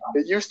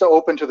 It used to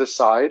open to the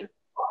side.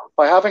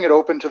 By having it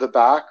open to the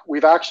back,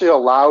 we've actually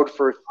allowed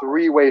for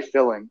three-way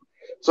filling.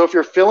 So if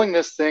you're filling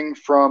this thing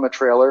from a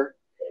trailer,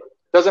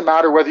 doesn't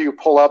matter whether you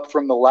pull up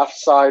from the left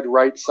side,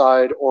 right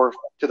side, or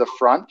to the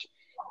front,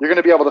 you're going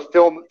to be able to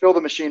fill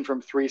the machine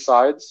from three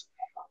sides.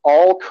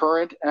 All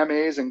current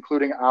MAs,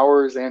 including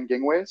ours and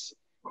Gingway's,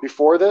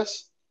 before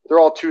this, they're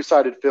all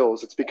two-sided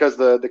fills. It's because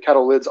the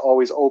kettle lid's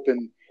always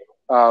open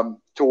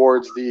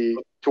towards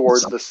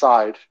the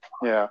side.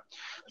 Yeah.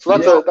 So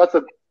that's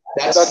a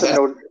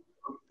note.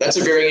 That's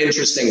a very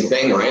interesting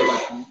thing, right?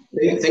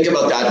 Like, think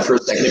about that for a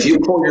second. If you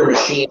pull your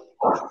machine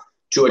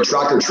to a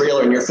truck or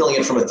trailer and you're filling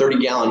it from a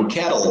 30-gallon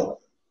kettle,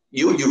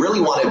 you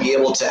really want to be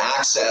able to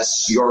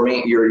access your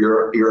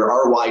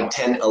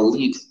RY10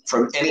 Elite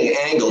from any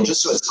angle,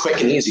 just so it's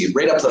quick and easy.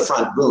 Right up the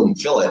front, boom,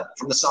 fill it.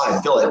 From the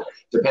side, fill it.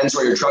 Depends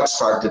where your truck's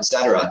parked,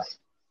 etc.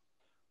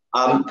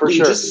 For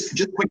sure. Just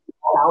quickly,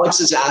 Alex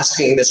is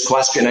asking this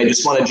question. I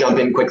just want to jump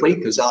in quickly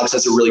because Alex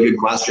has a really good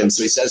question.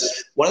 So he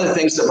says, one of the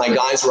things that my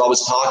guys were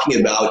always talking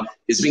about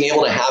is being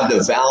able to have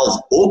the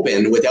valve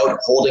open without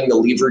holding the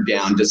lever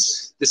down.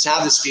 Does this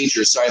have this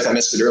feature? Sorry if I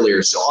missed it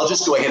earlier. So I'll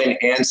just go ahead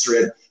and answer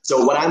it.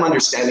 So what I'm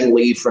understanding,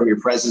 Leigh, from your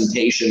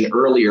presentation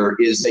earlier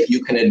is that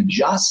you can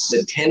adjust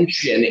the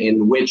tension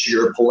in which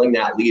you're pulling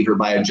that lever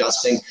by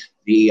adjusting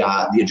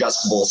the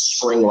adjustable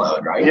spring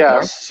load, right?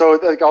 Yes. So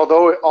like,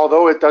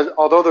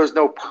 although there's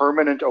no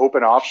permanent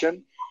open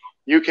option,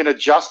 you can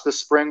adjust the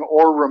spring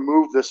or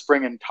remove the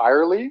spring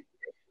entirely,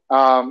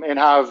 and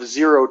have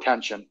zero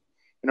tension.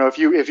 You know, if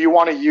you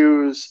want to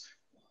use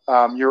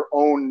your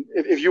own,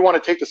 if you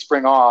want to take the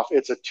spring off,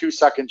 it's a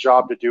 2-second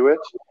job to do it.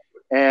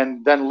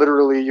 And then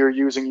literally you're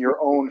using your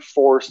own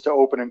force to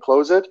open and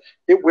close it.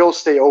 It will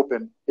stay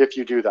open if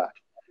you do that.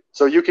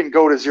 So you can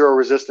go to zero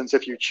resistance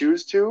if you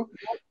choose to.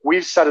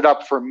 We've set it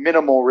up for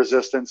minimal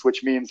resistance,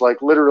 which means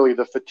like literally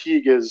the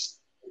fatigue is,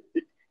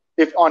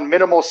 if on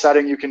minimal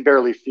setting, you can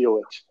barely feel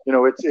it. You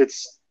know,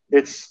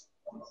 it's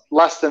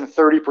less than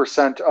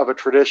 30% of a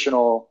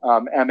traditional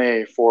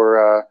MA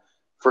for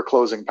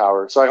closing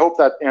power. So I hope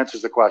that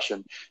answers the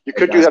question. You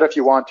could do that if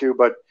you want to,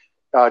 but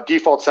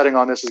default setting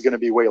on this is going to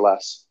be way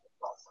less.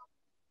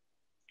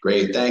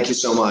 Great. Thank you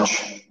so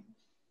much.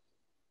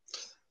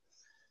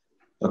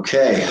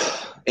 Okay.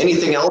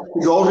 Anything else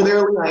to go over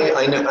there, Leigh?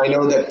 I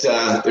know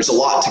that there's a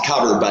lot to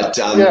cover, but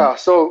yeah.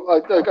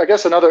 So I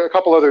guess a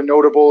couple other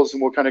notables,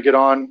 and we'll kind of get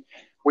on.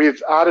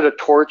 We've added a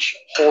torch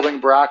holding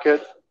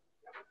bracket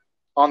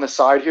on the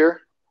side here,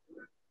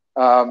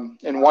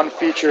 and one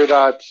feature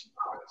that,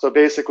 so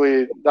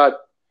basically that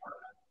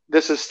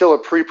this is still a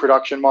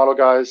pre-production model,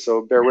 guys.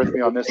 So bear with me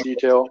on this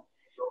detail,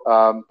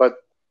 but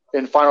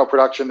in final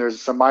production,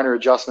 there's some minor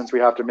adjustments we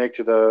have to make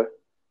to the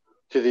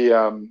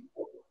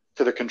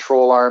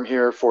control arm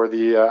here for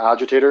the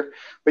agitator.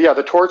 But yeah,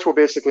 the torch will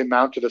basically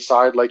mount to the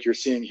side like you're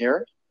seeing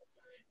here.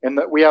 And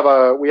we have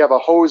a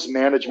hose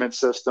management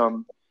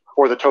system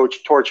for the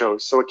torch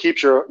hose. So it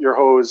keeps your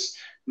hose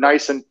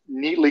nice and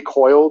neatly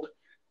coiled,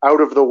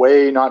 out of the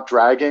way, not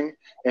dragging,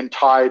 and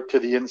tied to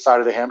the inside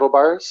of the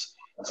handlebars.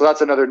 So that's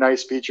another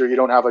nice feature. You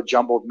don't have a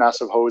jumbled mess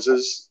of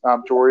hoses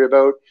to worry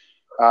about.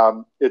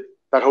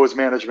 That hose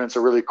management's a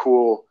really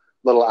cool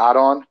little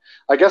add-on.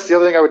 I guess the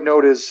other thing I would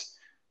note is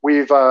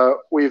we've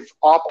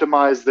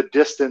optimized the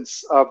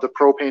distance of the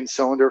propane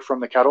cylinder from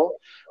the kettle.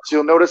 So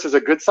you'll notice there's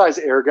a good size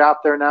air gap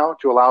there now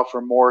to allow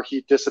for more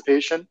heat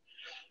dissipation.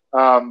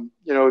 You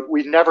know,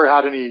 we never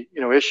had any,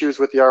 you know, issues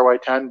with the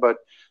RY10, but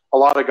a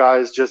lot of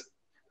guys just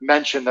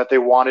mentioned that they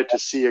wanted to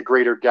see a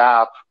greater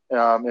gap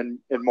and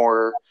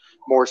more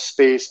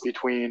space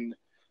between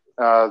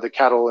the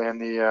kettle and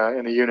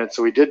the unit.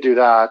 So we did do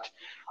that.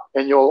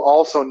 And you'll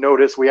also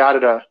notice we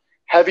added a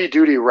heavy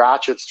duty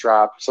ratchet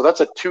strap. So that's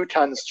a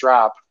 210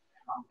 strap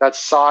that's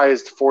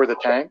sized for the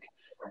tank.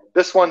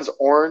 This one's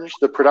orange.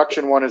 The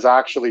production one is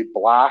actually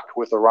black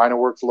with the Ryno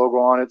Worx logo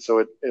on it. So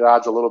it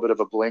adds a little bit of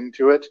a bling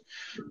to it.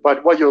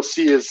 But what you'll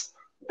see is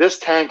this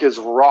tank is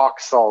rock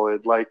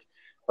solid. Like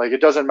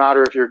it doesn't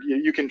matter if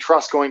you can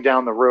trust going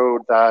down the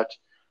road that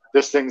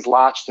this thing's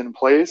latched in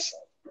place.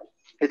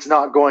 It's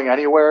not going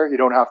anywhere. You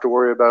don't have to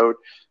worry about,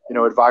 you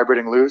know, it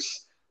vibrating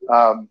loose.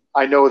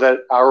 I know that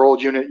our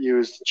old unit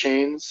used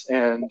chains,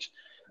 and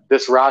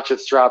this ratchet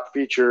strap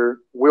feature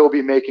will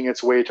be making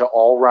its way to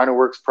all Ryno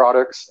Worx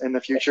products in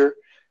the future.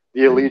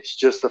 The Elite's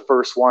just the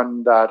first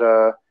one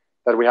that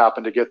we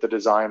happen to get the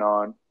design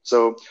on.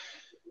 So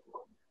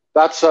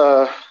that's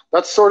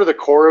sort of the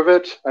core of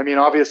it. I mean,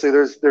 obviously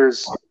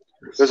there's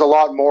a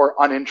lot more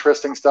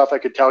uninteresting stuff I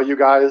could tell you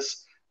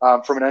guys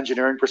from an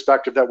engineering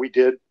perspective that we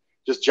did,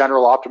 just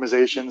general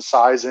optimization,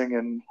 sizing,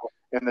 and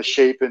the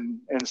shape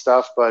and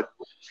stuff. But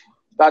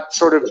that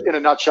sort of, in a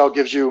nutshell,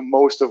 gives you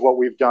most of what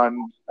we've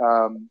done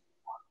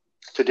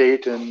to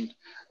date, and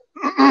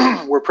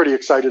we're pretty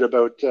excited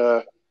about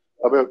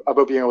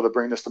being able to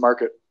bring this to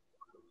market.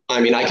 I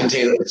mean, I can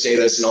say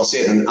this, and I'll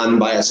say it in an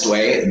unbiased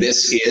way.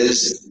 This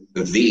is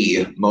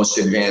the most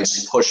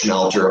advanced push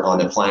melter on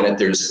the planet.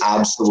 There's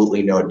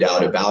absolutely no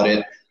doubt about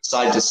it.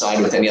 Side to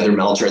side with any other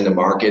melter in the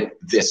market,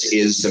 this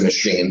is the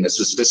machine. This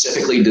was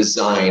specifically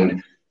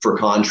designed for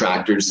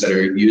contractors that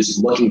are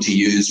looking to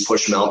use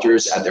push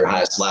melters at their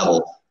highest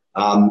level.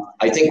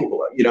 I think,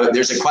 you know,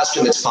 there's a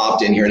question that's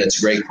popped in here, and it's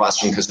a great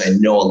question because I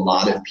know a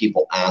lot of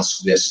people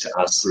ask this to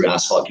us through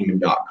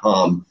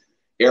asphaltkingdom.com.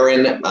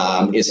 Aaron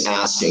is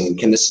asking,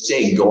 can this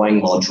stay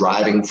going while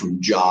driving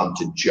from job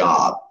to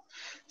job?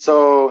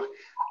 So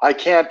I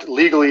can't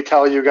legally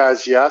tell you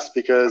guys yes,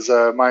 because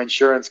my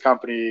insurance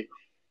company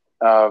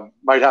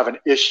might have an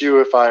issue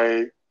if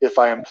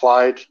I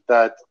implied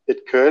that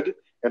it could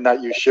and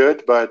that you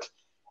should, but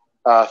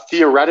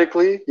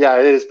theoretically, yeah,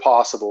 it is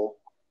possible.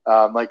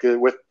 Like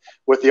with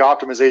the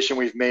optimization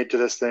we've made to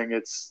this thing,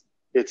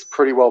 it's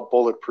pretty well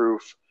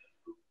bulletproof.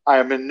 I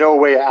am in no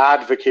way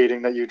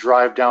advocating that you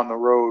drive down the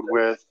road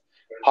with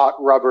hot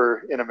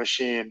rubber in a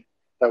machine.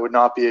 That would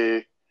not be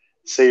a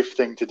safe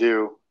thing to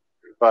do.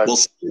 But we'll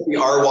see the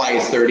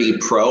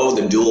RY30 Pro,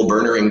 the dual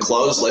burner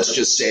enclosed. Let's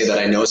just say that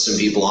I know some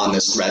people on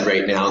this thread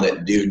right now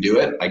that do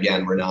it.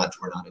 Again, we're not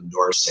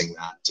endorsing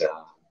that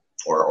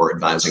or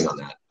advising on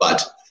that,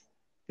 but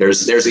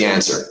there's the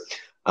answer.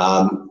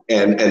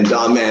 And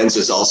Don Mans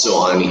is also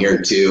on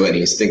here too, and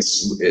he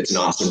thinks it's an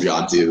awesome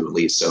job too,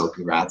 Leigh. So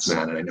congrats,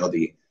 man. And I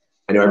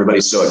know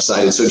everybody's so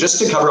excited. So just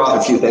to cover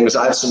off a few things,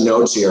 I have some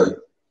notes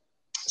here.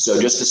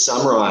 So just to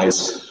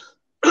summarize,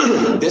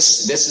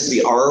 this is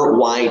the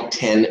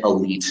RY10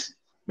 Elite,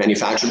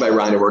 manufactured by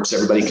Ryno Worx.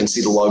 Everybody can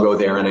see the logo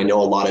there, and I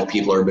know a lot of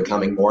people are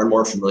becoming more and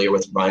more familiar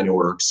with Ryno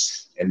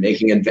Worx and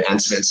making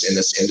advancements in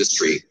this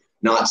industry,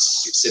 not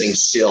sitting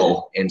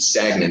still and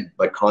stagnant,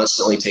 but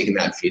constantly taking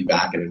that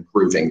feedback and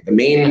improving. The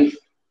main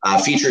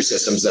feature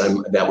systems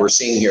that we're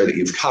seeing here that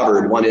you've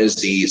covered, one is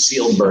the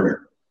sealed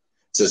burner.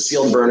 So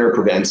sealed burner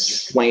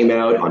prevents flame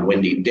out on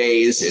windy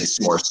days. It's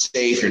more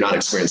safe. You're not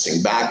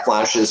experiencing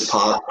backflashes,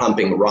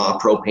 pumping raw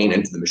propane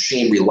into the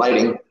machine,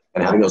 relighting,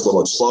 and having those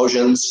little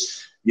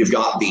explosions. You've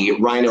got the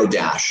Ryno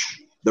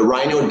Dash. The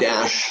Ryno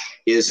Dash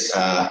is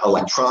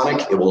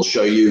electronic. It will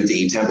show you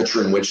the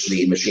temperature in which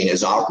the machine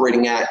is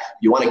operating at.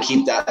 You want to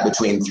keep that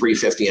between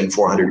 350 and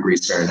 400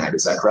 degrees Fahrenheit.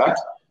 Is that correct?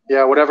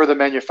 Yeah, whatever the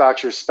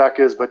manufacturer's spec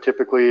is, but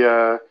typically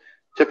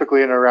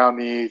in around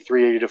the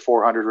 380 to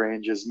 400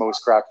 range is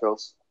most crack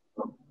fills.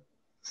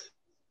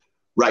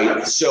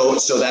 Right. So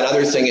that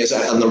other thing is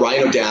on the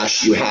Ryno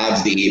Dash, you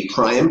have the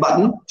prime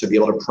button to be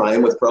able to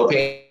prime with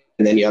propane,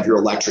 and then you have your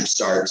electric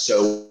start.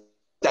 So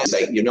that's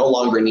like you no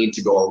longer need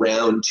to go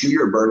around to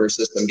your burner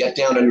system, get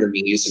down on your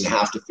knees, and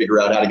have to figure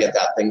out how to get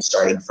that thing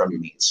started from your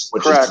knees.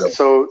 Which correct. Is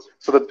so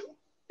for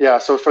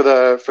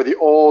the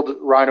old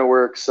Ryno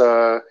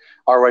Worx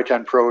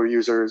RY10 Pro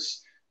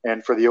users,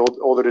 and for the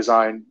older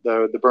design,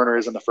 the burner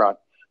is in the front.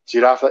 So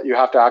you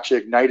have to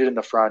actually ignite it in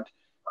the front.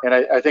 And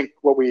I think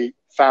what we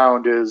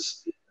found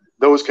is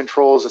those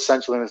controls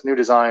essentially in this new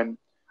design,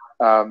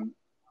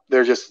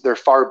 they're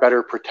far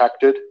better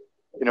protected,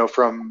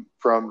 from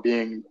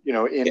being,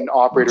 in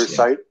operator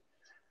sight.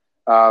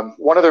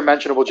 One other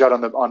mentionable jet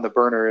on the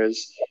burner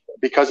is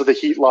because of the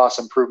heat loss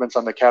improvements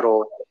on the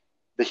kettle,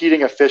 the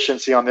heating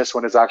efficiency on this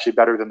one is actually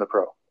better than the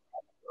Pro.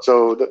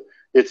 So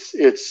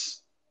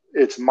it's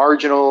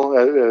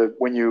marginal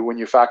when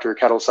you factor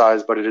kettle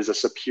size, but it is a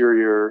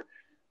superior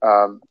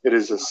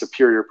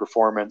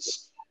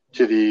performance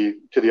to the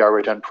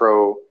RY10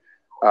 Pro,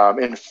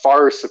 and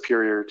far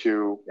superior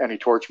to any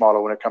torch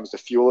model when it comes to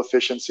fuel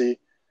efficiency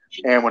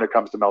and when it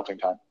comes to melting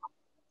time.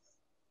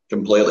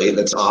 Completely.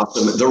 That's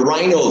awesome. The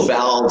Ryno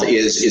valve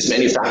is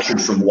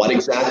manufactured from what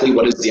exactly?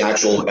 What is the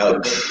actual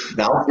valve?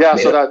 Yeah,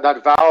 so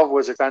that valve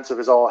was expensive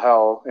as all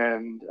hell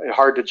and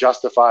hard to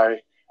justify.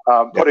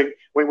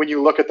 When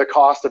you look at the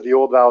cost of the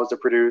old valves to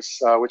produce,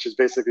 which is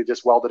basically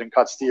just welded and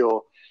cut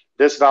steel,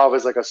 this valve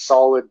is like a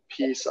solid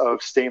piece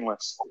of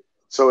stainless.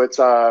 So it's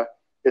a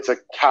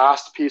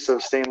cast piece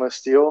of stainless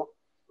steel.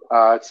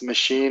 It's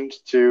machined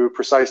to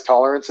precise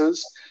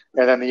tolerances,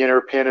 and then the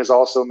inner pin is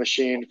also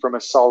machined from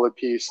a solid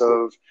piece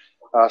of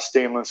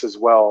stainless as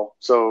well.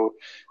 So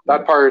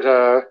that part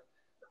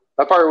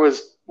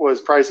was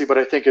pricey, but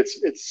I think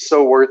it's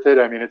so worth it.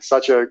 I mean, it's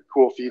such a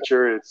cool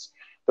feature. It's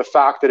the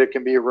fact that it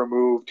can be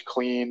removed,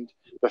 cleaned,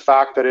 the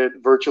fact that it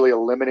virtually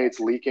eliminates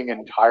leaking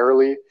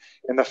entirely,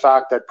 and the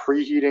fact that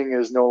preheating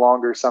is no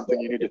longer something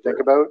you need to think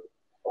about.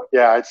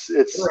 Yeah, it's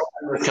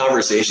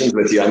conversations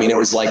with you. I mean, it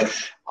was like,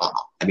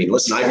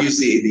 listen, I've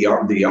used the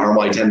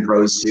RY10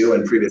 Pros too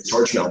and previous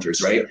torch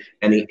melters, right?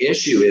 And the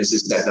issue is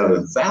that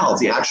the valve,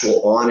 the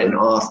actual on and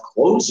off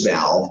close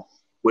valve,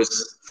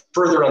 was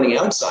further on the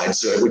outside,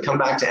 so it would come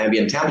back to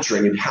ambient temperature,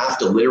 and you'd have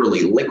to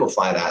literally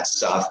liquefy that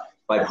stuff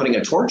by putting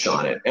a torch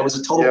on it. It was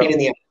a total pain in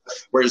the ass.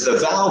 Whereas the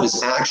valve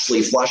is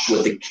actually flush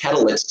with the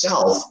kettle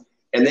itself,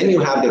 and then you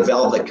have the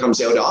valve that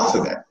comes out off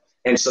of it.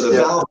 And so the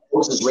valve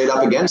closes right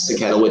up against the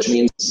kettle, which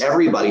means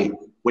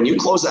when you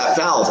close that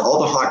valve, all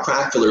the hot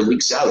crack filler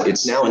leaks out.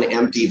 It's now an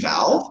empty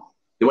valve.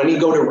 And when you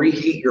go to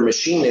reheat your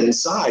machine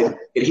inside,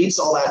 it heats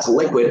all that to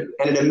liquid,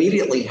 and it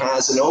immediately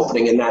has an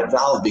opening in that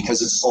valve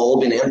because it's all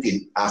been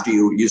emptied after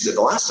you used it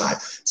the last time.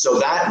 So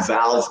that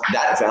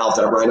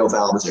Ryno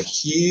valve is a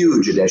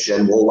huge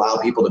addition, will allow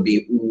people to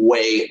be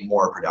way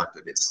more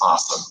productive. It's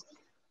awesome.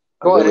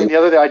 Well, and the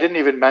other thing I didn't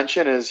even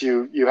mention is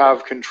you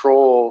have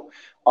control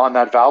on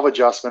that valve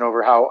adjustment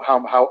over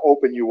how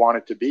open you want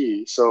it to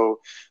be. So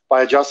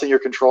by adjusting your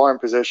control arm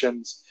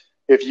positions,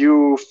 if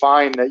you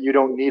find that you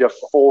don't need a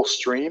full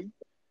stream,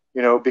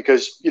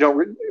 because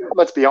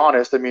let's be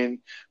honest, I mean,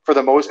 for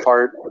the most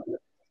part,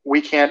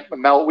 we can't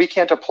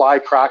apply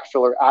crack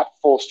filler at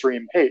full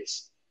stream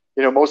pace.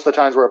 Most of the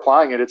times we're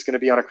applying it, it's going to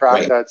be on a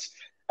crack that's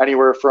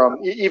anywhere from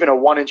even a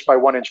 1 inch by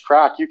 1 inch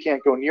crack. You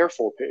can't go near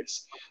full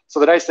pace. So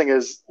the nice thing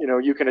is,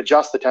 you can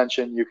adjust the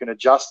tension, you can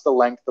adjust the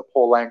length, the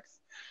pull length,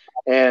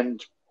 and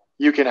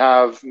you can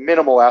have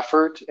minimal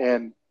effort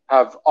and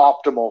have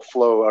optimal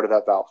flow out of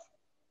that valve.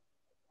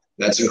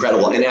 That's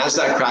incredible. And as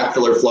that crack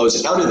filler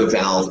flows out of the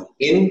valve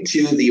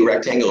into the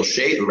rectangular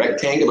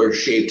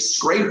shaped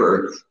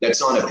scraper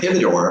that's on a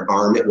pivot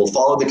arm, it will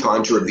follow the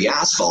contour of the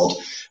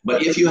asphalt.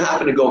 But if you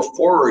happen to go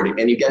forward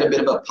and you get a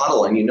bit of a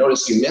puddle and you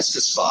notice you missed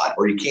a spot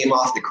or you came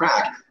off the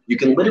crack, you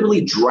can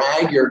literally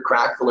drag your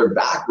crack filler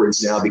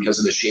backwards now because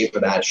of the shape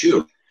of that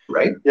shoe,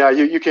 right? Yeah,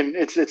 you can.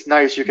 It's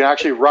nice. You can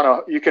actually run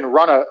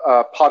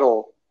a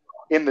puddle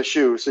in the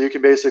shoe, so you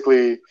can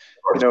basically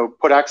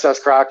put excess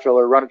crack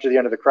filler, run it to the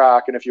end of the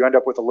crack, and if you end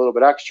up with a little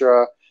bit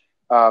extra,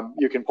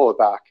 you can pull it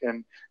back,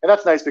 and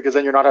that's nice because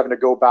then you're not having to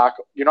go back.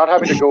 You're not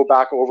having to go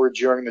back over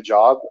during the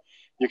job.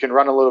 you can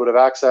run a little bit of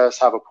access,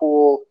 have a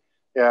pool,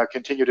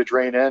 continue to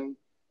drain in.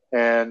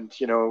 And,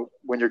 you know,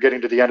 when you're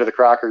getting to the end of the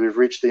crack or you've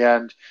reached the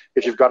end,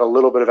 if you've got a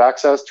little bit of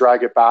access,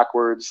 drag it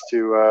backwards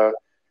to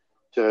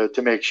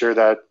make sure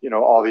that, you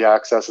know, all the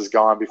access is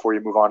gone before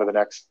you move on to the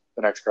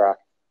next crack.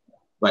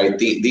 Right.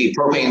 The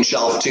propane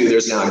shelf too,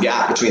 there's now a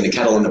gap between the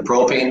kettle and the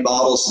propane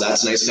bottle. So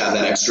that's nice to have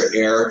that extra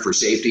air for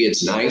safety.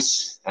 It's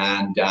nice.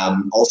 And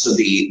also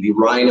the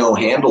Ryno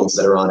handles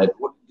that are on it.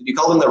 Did you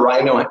call them the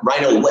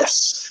Ryno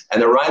lifts?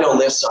 And the Ryno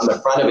lifts on the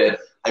front of it.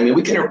 I mean,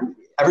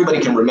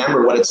 everybody can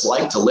remember what it's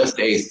like to lift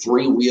a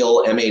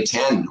 3-wheel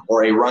MA10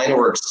 or a Ryno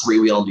Worx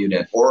 3-wheel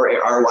unit or a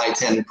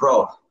RY10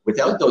 Pro.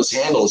 Without those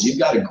handles, you've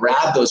got to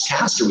grab those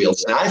caster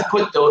wheels. And I've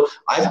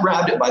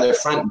grabbed it by the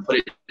front and put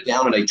it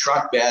down in a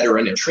truck bed or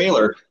in a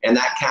trailer, and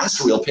that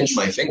caster wheel pinched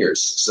my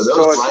fingers. So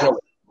those Ryno are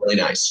really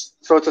nice.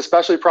 So it's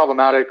especially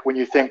problematic when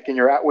you think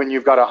when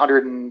you've got a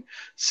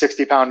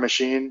 160-pound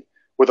machine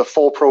with a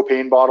full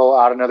propane bottle,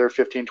 add another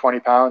 15, 20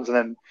 pounds, and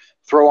then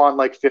throw on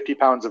like 50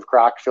 pounds of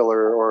crack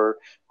filler or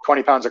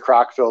 20 pounds of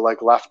crack fill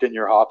like left in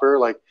your hopper.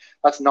 Like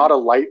that's not a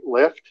light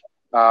lift.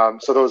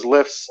 So those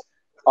lifts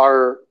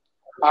are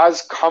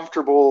as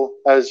comfortable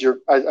as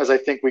I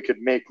think we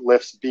could make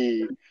lifts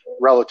be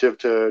relative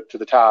to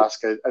the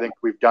task. I think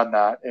we've done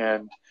that.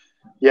 And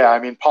yeah, I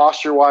mean,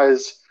 posture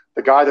wise,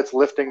 the guy that's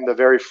lifting the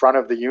very front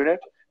of the unit,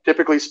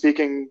 typically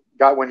speaking,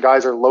 when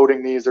guys are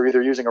loading these, they're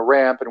either using a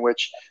ramp in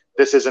which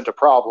this isn't a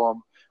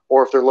problem,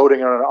 or if they're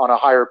loading on a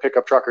higher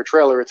pickup truck or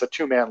trailer, it's a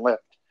 2-man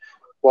lift.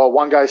 Well,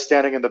 one guy's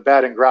standing in the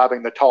bed and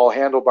grabbing the tall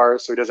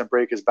handlebars so he doesn't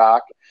break his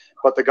back,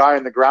 but the guy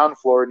on the ground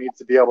floor needs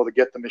to be able to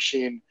get the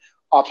machine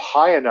up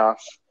high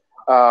enough,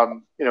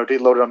 you know,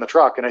 to load it on the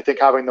truck. And I think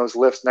having those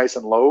lifts nice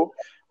and low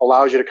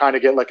allows you to kind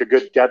of get like a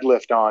good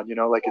deadlift on, you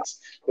know, like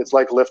it's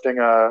like lifting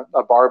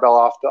a barbell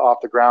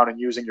off the ground and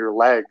using your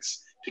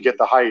legs to get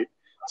the height.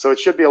 So it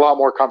should be a lot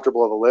more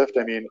comfortable of a lift.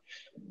 I mean,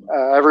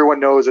 everyone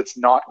knows it's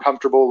not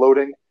comfortable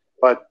loading,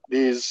 but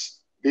these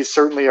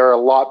certainly are a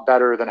lot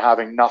better than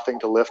having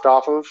nothing to lift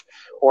off of,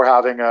 or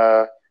having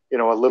a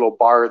little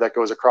bar that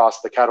goes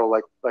across the kettle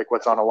like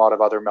what's on a lot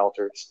of other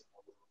melters.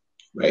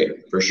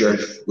 Right, for sure.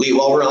 Leigh,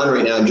 while we're on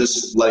right now, I'm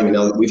just letting you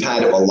know that we've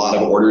had a lot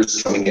of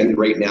orders coming in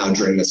right now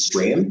during the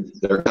stream.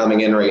 They're coming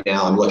in right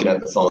now. I'm looking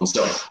at the phone.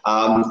 So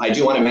I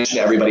do want to mention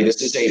to everybody,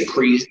 this is a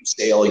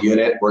pre-sale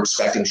unit. We're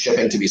expecting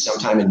shipping to be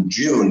sometime in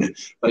June.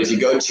 But if you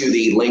go to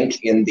the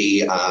link in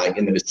the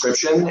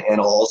description,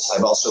 and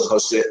I've also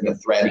posted it in the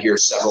thread here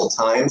several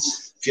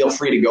times, feel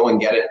free to go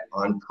and get it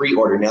on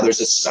pre-order. Now,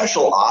 there's a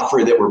special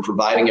offer that we're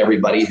providing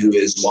everybody who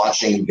is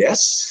watching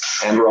this,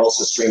 and we're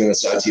also streaming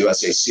this out to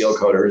USA Seal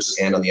Coaters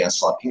and on the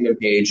Asphalt Kingdom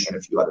page and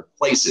a few other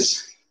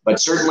places. But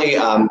certainly,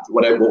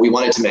 what we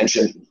wanted to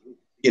mention,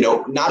 you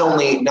know, not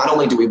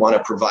only do we want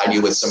to provide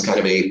you with some kind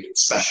of a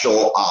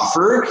special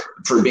offer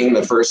for being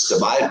the first to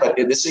buy it, but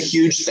it's a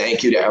huge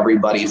thank you to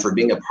everybody for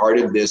being a part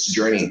of this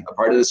journey, a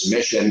part of this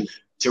mission,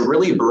 to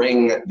really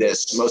bring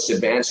this most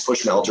advanced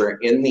push melter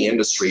in the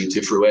industry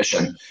to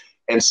fruition.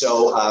 And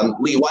so,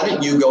 Leigh, why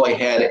don't you go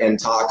ahead and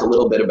talk a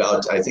little bit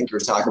about, I think you were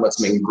talking about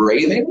some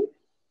engraving?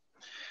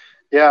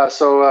 Yeah,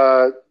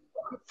 so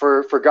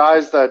for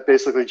guys that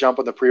basically jump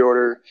on the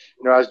pre-order,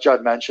 you know, as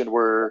Judd mentioned,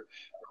 we're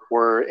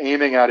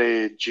aiming at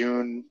a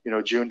June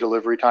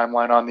delivery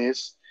timeline on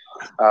these.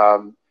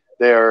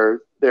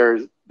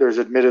 There's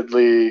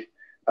admittedly,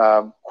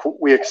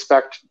 we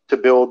expect to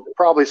build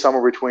probably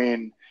somewhere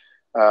between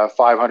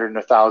 500 and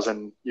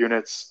 1,000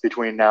 units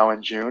between now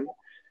and June,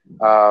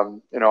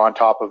 you know, on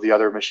top of the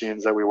other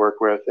machines that we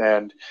work with.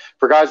 And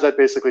for guys that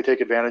basically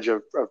take advantage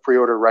of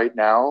pre-order right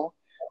now,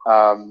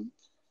 and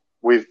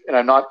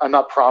I'm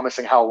not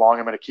promising how long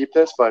I'm going to keep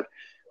this, but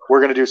we're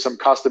going to do some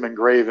custom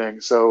engraving.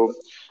 So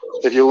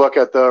if you look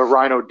at the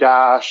Ryno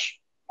dash,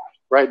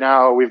 right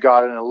now we've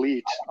got an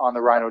Elite on the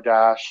Ryno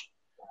dash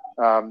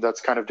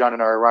that's kind of done in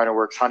our Ryno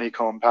Worx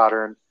honeycomb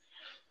pattern.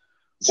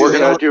 We're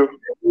going to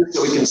do,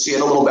 so we can see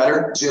it a little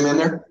better. Zoom in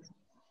there.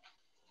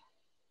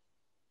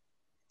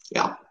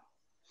 Yeah,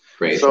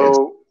 great.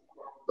 So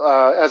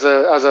as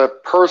a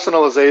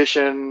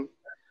personalization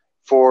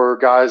for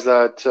guys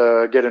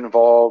that get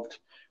involved,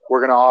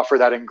 we're going to offer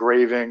that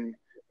engraving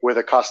with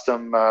a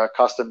custom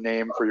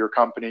name for your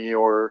company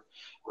or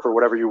for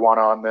whatever you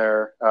want on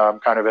there,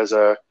 kind of as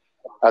a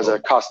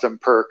custom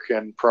perk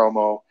and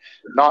promo.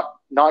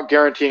 Not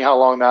guaranteeing how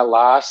long that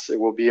lasts. It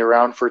will be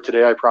around for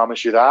today, I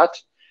promise you that.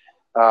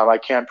 I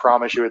can't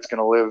promise you it's going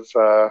to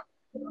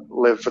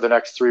live for the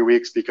next 3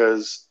 weeks,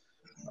 because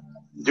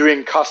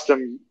doing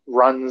custom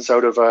runs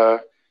out of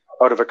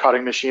a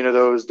cutting machine of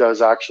those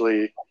does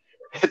actually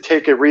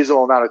take a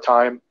reasonable amount of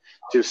time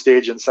to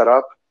stage and set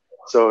up.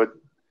 So it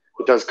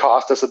does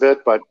cost us a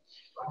bit, but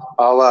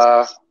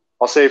I'll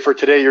say for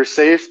today you're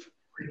safe,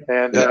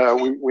 and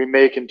we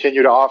may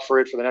continue to offer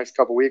it for the next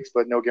couple of weeks,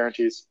 but no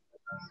guarantees.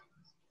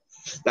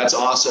 That's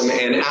awesome.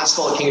 And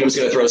Asphalt Kingdom is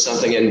going to throw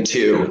something in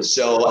too.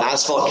 So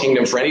Asphalt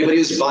Kingdom, for anybody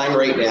who's buying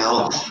right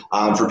now,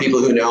 for people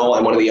who know,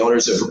 I'm one of the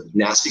owners of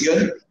Nasty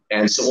Good.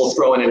 And so we'll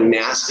throw in a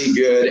Nasty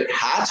Good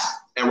hat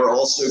And we're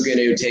also going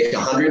to take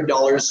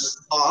 $100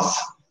 off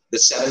the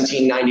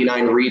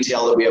 $17.99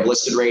 retail that we have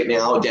listed right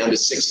now down to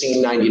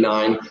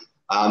 $16.99.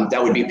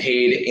 That would be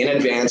paid in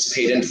advance,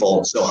 paid in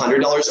full. So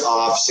 $100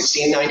 off,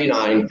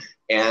 $16.99,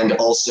 and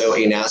also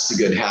a nasty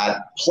good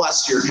hat,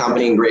 plus your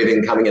company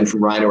engraving coming in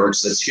from Ryno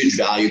Worx. That's huge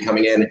value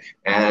coming in.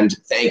 And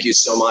thank you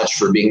so much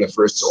for being the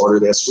first to order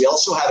this. We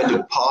also have a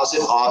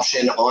deposit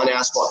option on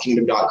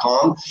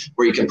asphaltkingdom.com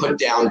where you can put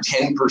down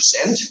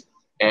 10%.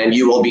 And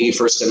you will be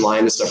first in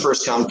line. It's a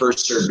first come,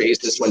 first served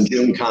basis when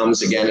June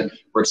comes. Again,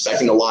 we're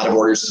expecting a lot of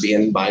orders to be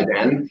in by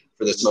then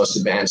for this most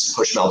advanced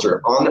push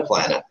melter on the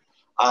planet.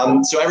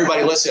 So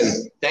everybody,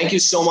 listen, thank you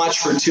so much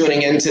for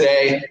tuning in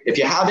today. If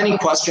you have any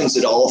questions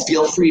at all,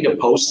 feel free to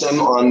post them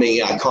on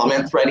the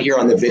comment thread here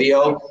on the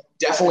video.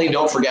 Definitely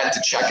don't forget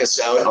to check us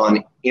out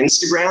on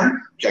Instagram,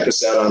 check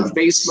us out on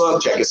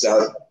Facebook, check us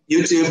out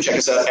YouTube, check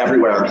us out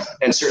everywhere.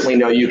 And certainly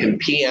know you can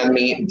PM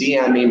me,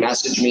 DM me,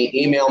 message me,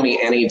 email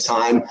me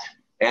anytime.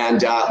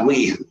 And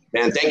Leigh,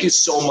 man, thank you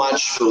so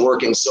much for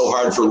working so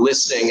hard, for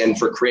listening, and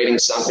for creating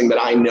something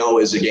that I know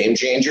is a game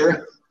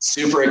changer.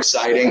 Super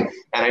exciting.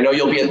 And I know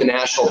you'll be at the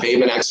National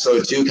Pavement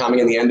Expo too, coming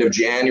in the end of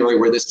January,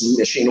 where this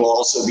machine will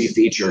also be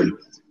featured.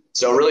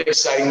 So really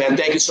exciting, man.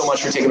 Thank you so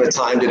much for taking the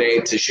time today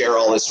to share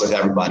all this with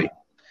everybody.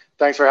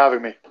 Thanks for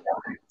having me.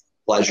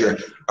 Pleasure.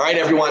 All right,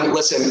 everyone,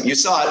 listen, you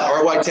saw it,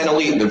 RY10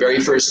 Elite, the very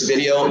first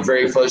video,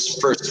 very first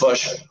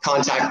push.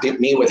 Contact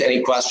me with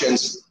any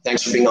questions.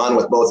 Thanks for being on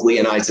with both Leigh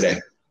and I today.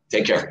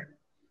 Take care.